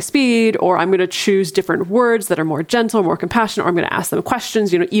lower my speed, or I'm going to choose different words that are more gentle, more compassionate, or I'm going to ask them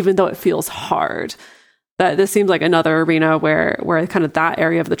questions, even though it feels hard. That this seems like another arena where kind of that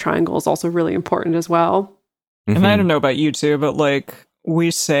area of the triangle is also really important as well. And I don't know about you two, but like we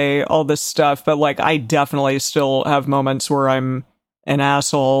say all this stuff, but like I definitely still have moments where I'm an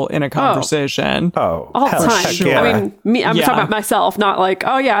asshole in a conversation. Oh, all the time. sure. I mean, I'm talking about myself, not like,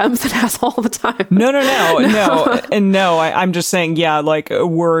 oh yeah, I'm an asshole all the time. No. I'm just saying, like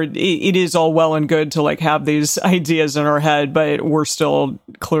it is all well and good to like have these ideas in our head, but we're still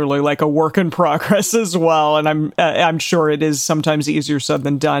clearly like a work in progress as well. And I'm sure it is sometimes easier said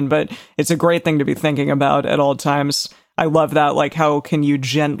than done, but it's a great thing to be thinking about at all times. I love that. Like, how can you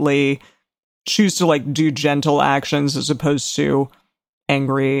gently choose to like do gentle actions as opposed to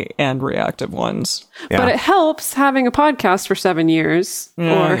angry and reactive ones. But it helps having a podcast for 7 years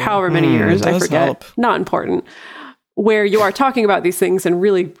or however many years, I forget. Help. Not important. Where you are talking about these things and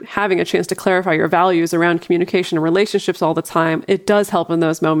really having a chance to clarify your values around communication and relationships all the time. It does help in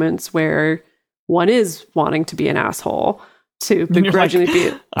those moments where one is wanting to be an asshole, to begrudgingly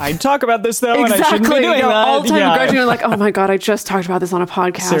be. I'd talk about this though, exactly. and I shouldn't be doing that. All the time begrudgingly like, oh my God, I just talked about this on a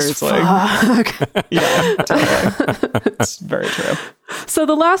podcast. Seriously. Fuck. Yeah, totally. It's very true. So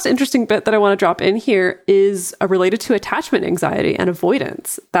the last interesting bit that I want to drop in here is related to attachment anxiety and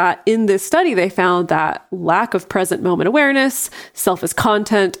avoidance. That in this study, they found that lack of present moment awareness, self as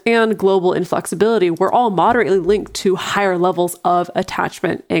content, and global inflexibility were all moderately linked to higher levels of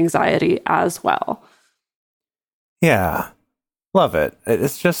attachment anxiety as well. Yeah. Love it.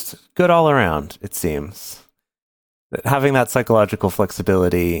 It's just good all around, it seems. That having that psychological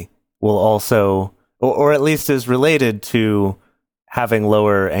flexibility will also, or at least is related to having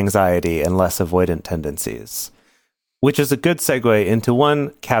lower anxiety and less avoidant tendencies, which is a good segue into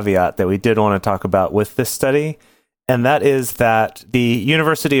one caveat that we did want to talk about with this study, and that is that the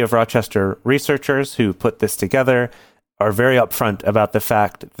University of Rochester researchers who put this together are very upfront about the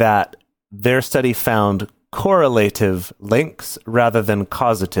fact that their study found correlative links rather than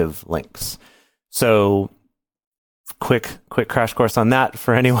causative links. So quick crash course on that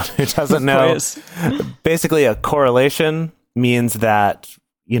for anyone who doesn't know. Basically, a correlation means that,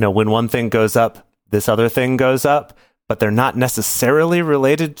 when one thing goes up, this other thing goes up, but they're not necessarily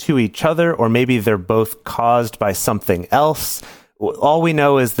related to each other, or maybe they're both caused by something else. All we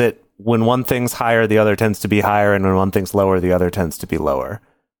know is that when one thing's higher, the other tends to be higher, and when one thing's lower, the other tends to be lower.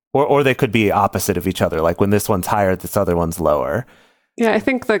 Or they could be opposite of each other. Like when this one's higher, this other one's lower. Yeah, I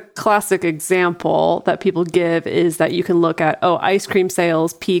think the classic example that people give is that you can look at, ice cream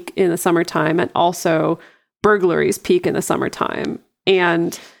sales peak in the summertime, and also burglaries peak in the summertime.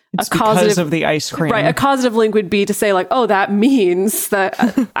 And It's because of the ice cream. Right. A causative link would be to say like, oh, that means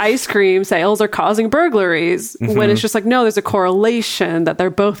that ice cream sales are causing burglaries. When it's just like, no, there's a correlation that they're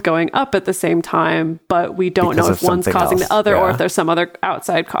both going up at the same time, but we don't know if one's causing the other or if there's some other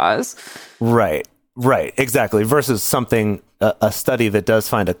outside cause. Right. Exactly. Versus something, a study that does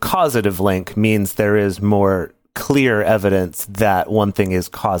find a causative link means there is more clear evidence that one thing is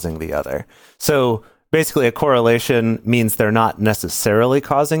causing the other. So basically, a correlation means they're not necessarily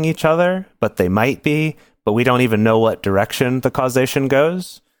causing each other, but they might be, but we don't even know what direction the causation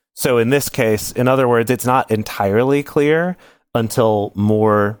goes. So in this case, in other words, it's not entirely clear until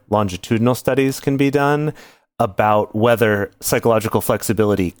more longitudinal studies can be done about whether psychological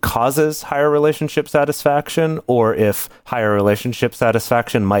flexibility causes higher relationship satisfaction, or if higher relationship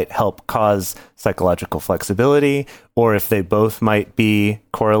satisfaction might help cause psychological flexibility, or if they both might be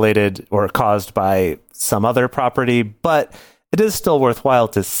correlated or caused by some other property. But it is still worthwhile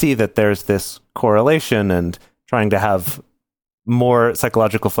to see that there's this correlation, and trying to have more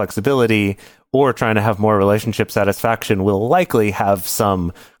psychological flexibility or trying to have more relationship satisfaction will likely have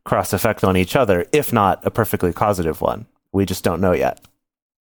some cross effect on each other, if not a perfectly causative one. We just don't know yet.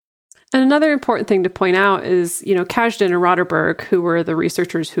 And another important thing to point out is, Kazdan and Roderberg, who were the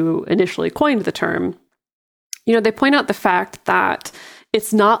researchers who initially coined the term, they point out the fact that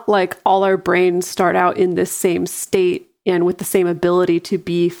it's not like all our brains start out in this same state and with the same ability to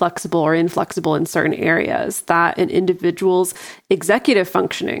be flexible or inflexible in certain areas, that an individual's executive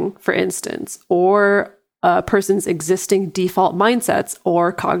functioning, for instance, or a person's existing default mindsets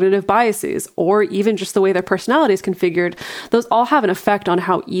or cognitive biases, or even just the way their personality is configured, those all have an effect on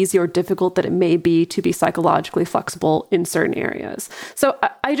how easy or difficult that it may be to be psychologically flexible in certain areas. So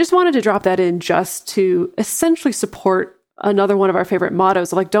I just wanted to drop that in just to essentially support another one of our favorite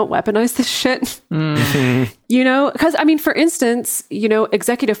mottos of like, don't weaponize this shit. Because for instance,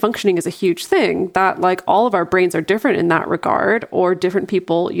 executive functioning is a huge thing that like all of our brains are different in that regard, or different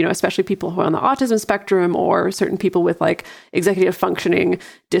people, especially people who are on the autism spectrum, or certain people with like executive functioning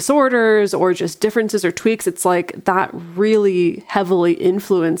disorders or just differences or tweaks. It's like that really heavily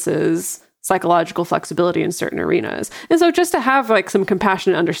influences psychological flexibility in certain arenas. And so just to have like some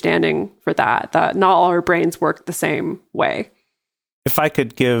compassionate understanding for that not all our brains work the same way. If I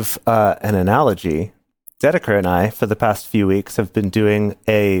could give an analogy, Dedeker and I, for the past few weeks, have been doing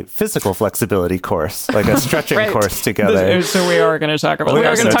a physical flexibility course, like a stretching course together. So we are going to talk about We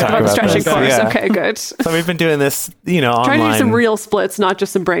are going to talk about the stretching course. Yeah. Okay, good. So we've been doing this, online. Trying to do some real splits, not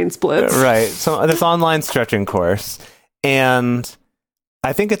just some brain splits. Right. So this online stretching course. And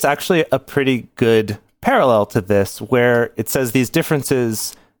I think it's actually a pretty good parallel to this, where it says these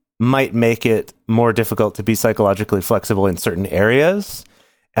differences might make it more difficult to be psychologically flexible in certain areas.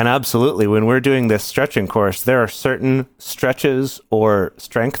 And absolutely, when we're doing this stretching course, there are certain stretches or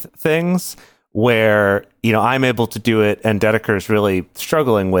strength things where, I'm able to do it and Dedeker's really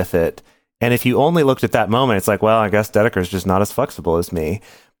struggling with it. And if you only looked at that moment, it's like, well, I guess Dedeker's just not as flexible as me.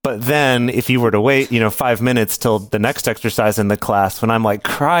 But then if you were to wait, 5 minutes till the next exercise in the class, when I'm like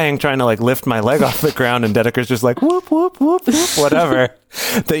crying, trying to like lift my leg off the ground and Dedeker's just like, whoop, whoop, whoop, whoop, whatever,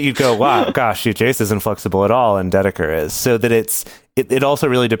 that you go, wow, gosh, Jace isn't flexible at all. And Dedeker is. So that it also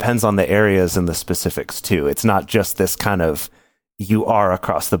really depends on the areas and the specifics too. It's not just this kind of, you are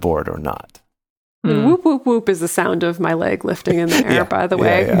across the board or not. Whoop, whoop, whoop is the sound of my leg lifting in the air, by the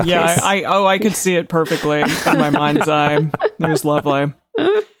way. Yeah, I could see it perfectly in my mind's eye. It was lovely.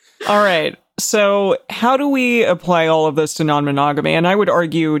 All right. So how do we apply all of this to non-monogamy? And I would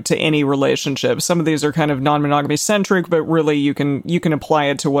argue to any relationship. Some of these are kind of non-monogamy centric, but really you can apply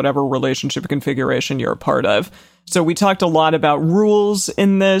it to whatever relationship configuration you're a part of. So we talked a lot about rules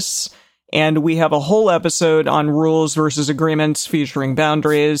in this, and we have a whole episode on rules versus agreements featuring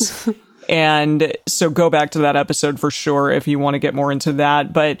boundaries. And so go back to that episode for sure if you want to get more into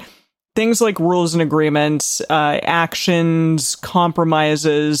that. But things like rules and agreements, actions,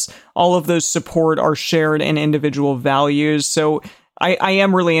 compromises, all of those support our shared and individual values. So I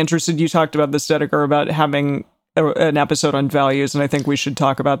am really interested. You talked about this, Dedeker, about having an episode on values, and I think we should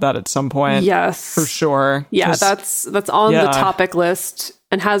talk about that at some point. Yes. For sure. Yeah, that's on the topic list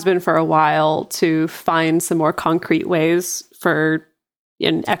and has been for a while, to find some more concrete ways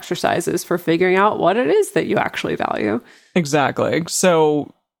in exercises for figuring out what it is that you actually value. Exactly.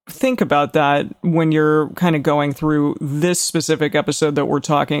 So think about that when you're kind of going through this specific episode that we're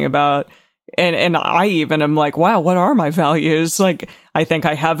talking about. And I even am like, wow, what are my values? Like, I think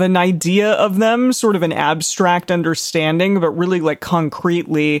I have an idea of them, sort of an abstract understanding, but really like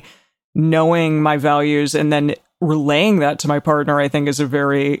concretely knowing my values and then relaying that to my partner, I think, is a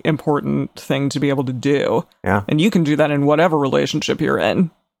very important thing to be able to do. Yeah, And you can do that in whatever relationship you're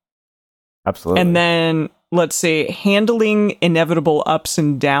in. absolutely. And then, let's see, handling inevitable ups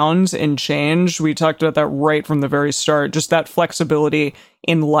and downs and change. We talked about that right from the very start. Just that flexibility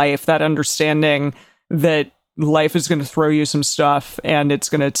in life, that understanding that life is going to throw you some stuff and it's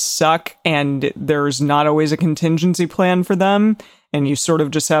going to suck, and there's not always a contingency plan for them. And you sort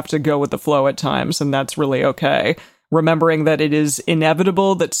of just have to go with the flow at times, and that's really okay. Remembering that it is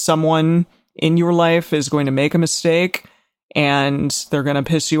inevitable that someone in your life is going to make a mistake, and they're going to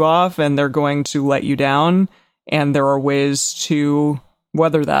piss you off, and they're going to let you down, and there are ways to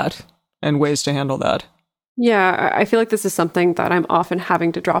weather that and ways to handle that. Yeah, I feel like this is something that I'm often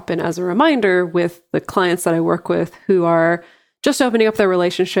having to drop in as a reminder with the clients that I work with who are just opening up their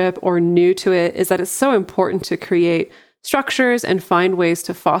relationship or new to it, is that it's so important to create structures and find ways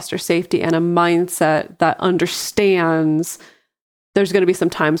to foster safety and a mindset that understands there's going to be some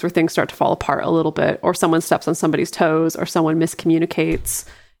times where things start to fall apart a little bit, or someone steps on somebody's toes, or someone miscommunicates,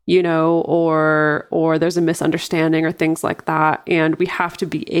 or there's a misunderstanding or things like that. And we have to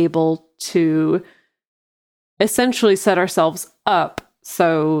be able to essentially set ourselves up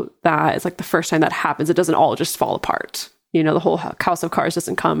so that it's like the first time that happens, it doesn't all just fall apart. The whole house of cards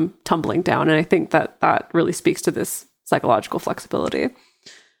doesn't come tumbling down. And I think that really speaks to this psychological flexibility.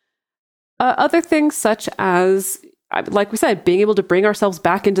 Other things such as, like we said, being able to bring ourselves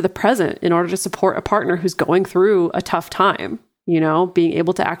back into the present in order to support a partner who's going through a tough time, being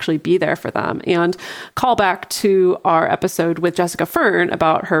able to actually be there for them. And call back to our episode with Jessica Fern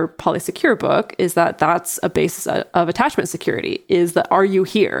about her Polysecure book, is that that's a basis of attachment security, is that, are you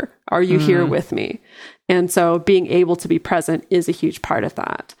here? Are you here with me? And so being able to be present is a huge part of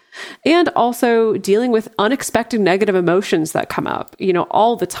that. And also dealing with unexpected negative emotions that come up.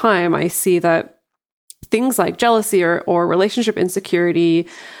 All the time I see that things like jealousy or relationship insecurity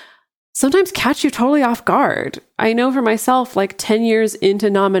sometimes catch you totally off guard. I know for myself, like 10 years into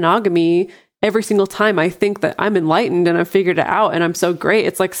non-monogamy, every single time I think that I'm enlightened and I've figured it out and I'm so great,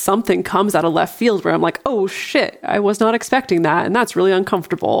 it's like something comes out of left field where I'm like, oh shit, I was not expecting that. And that's really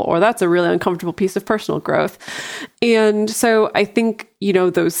uncomfortable, or that's a really uncomfortable piece of personal growth. And so I think,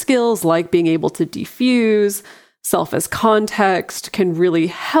 those skills like being able to diffuse self as context can really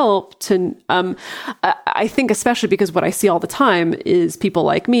help to, I think, especially because what I see all the time is people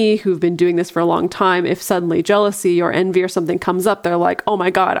like me who've been doing this for a long time. If suddenly jealousy or envy or something comes up, they're like, oh my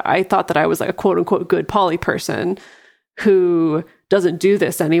God, I thought that I was like a quote unquote good poly person who doesn't do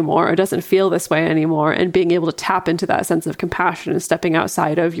this anymore or doesn't feel this way anymore. And being able to tap into that sense of compassion and stepping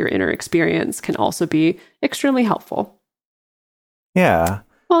outside of your inner experience can also be extremely helpful. Yeah.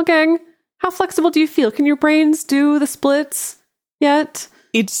 Well, gang, how flexible do you feel? Can your brains do the splits yet?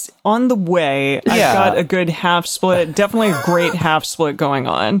 It's on the way. I've got a good half split, definitely a great half split going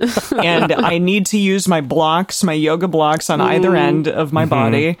on. And I need to use my blocks, my yoga blocks on either end of my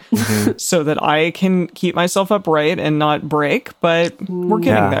body so that I can keep myself upright and not break. But we're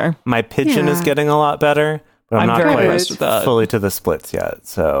getting there. My pigeon is getting a lot better, but I'm not very quite impressed with that. fully to the splits yet.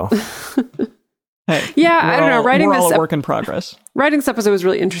 So Hey, I don't know. We're all a work in progress. Writing this episode was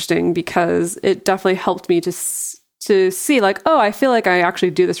really interesting because it definitely helped me to see like, oh, I feel like I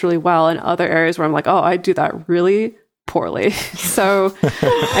actually do this really well, in other areas where I'm like, oh, I do that really poorly. So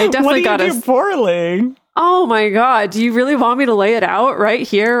I definitely got do poorly. Oh my God. Do you really want me to lay it out right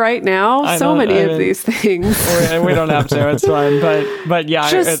here, right now? So many of these things. We don't have to. It's fine. But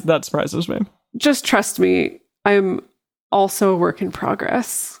yeah, that surprises me. Just trust me. I'm also a work in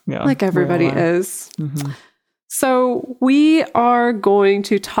progress, like everybody is. Mm-hmm. So we are going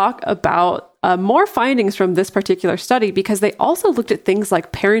to talk about more findings from this particular study, because they also looked at things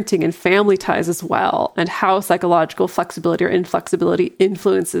like parenting and family ties as well, and how psychological flexibility or inflexibility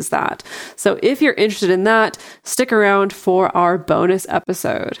influences that. So if you're interested in that, stick around for our bonus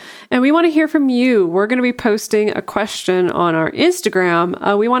episode. And we want to hear from you. We're going to be posting a question on our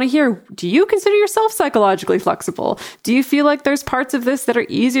Instagram. We want to hear, do you consider yourself psychologically flexible? Do you feel like there's parts of this that are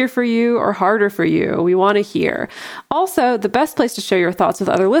easier for you or harder for you? We want to hear. Also, the best place to share your thoughts with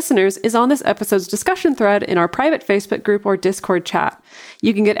other listeners is on this episode's discussion thread in our private Facebook group or Discord chat.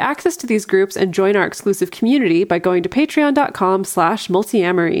 You can get access to these groups and join our exclusive community by going to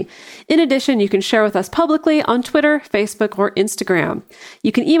patreon.com/multiamory. In addition, you can share with us publicly on Twitter, Facebook, or Instagram.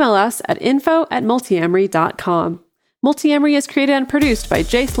 You can email us at info@multiamory.com. Multiamory is created and produced by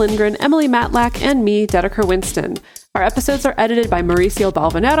Jace Lindgren, Emily Matlack, and me, Dedeker Winston. Our episodes are edited by Mauricio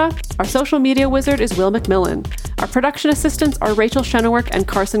Balvanera. Our social media wizard is Will McMillan. Our production assistants are Rachel Shennewerk and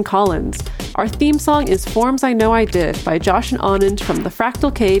Carson Collins. Our theme song is Forms I Know I Did by Josh and Anand from the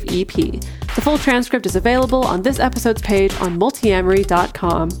Fractal Cave EP. The full transcript is available on this episode's page on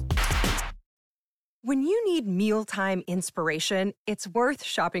multiamory.com. When you need mealtime inspiration, it's worth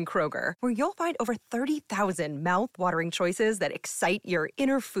shopping Kroger, where you'll find over 30,000 mouth-watering choices that excite your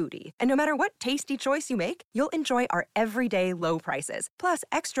inner foodie. And no matter what tasty choice you make, you'll enjoy our everyday low prices, plus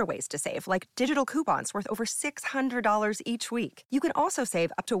extra ways to save, like digital coupons worth over $600 each week. You can also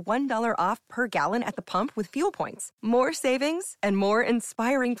save up to $1 off per gallon at the pump with fuel points. More savings and more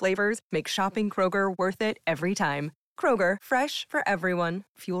inspiring flavors make shopping Kroger worth it every time. Kroger, fresh for everyone.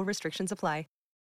 Fuel restrictions apply.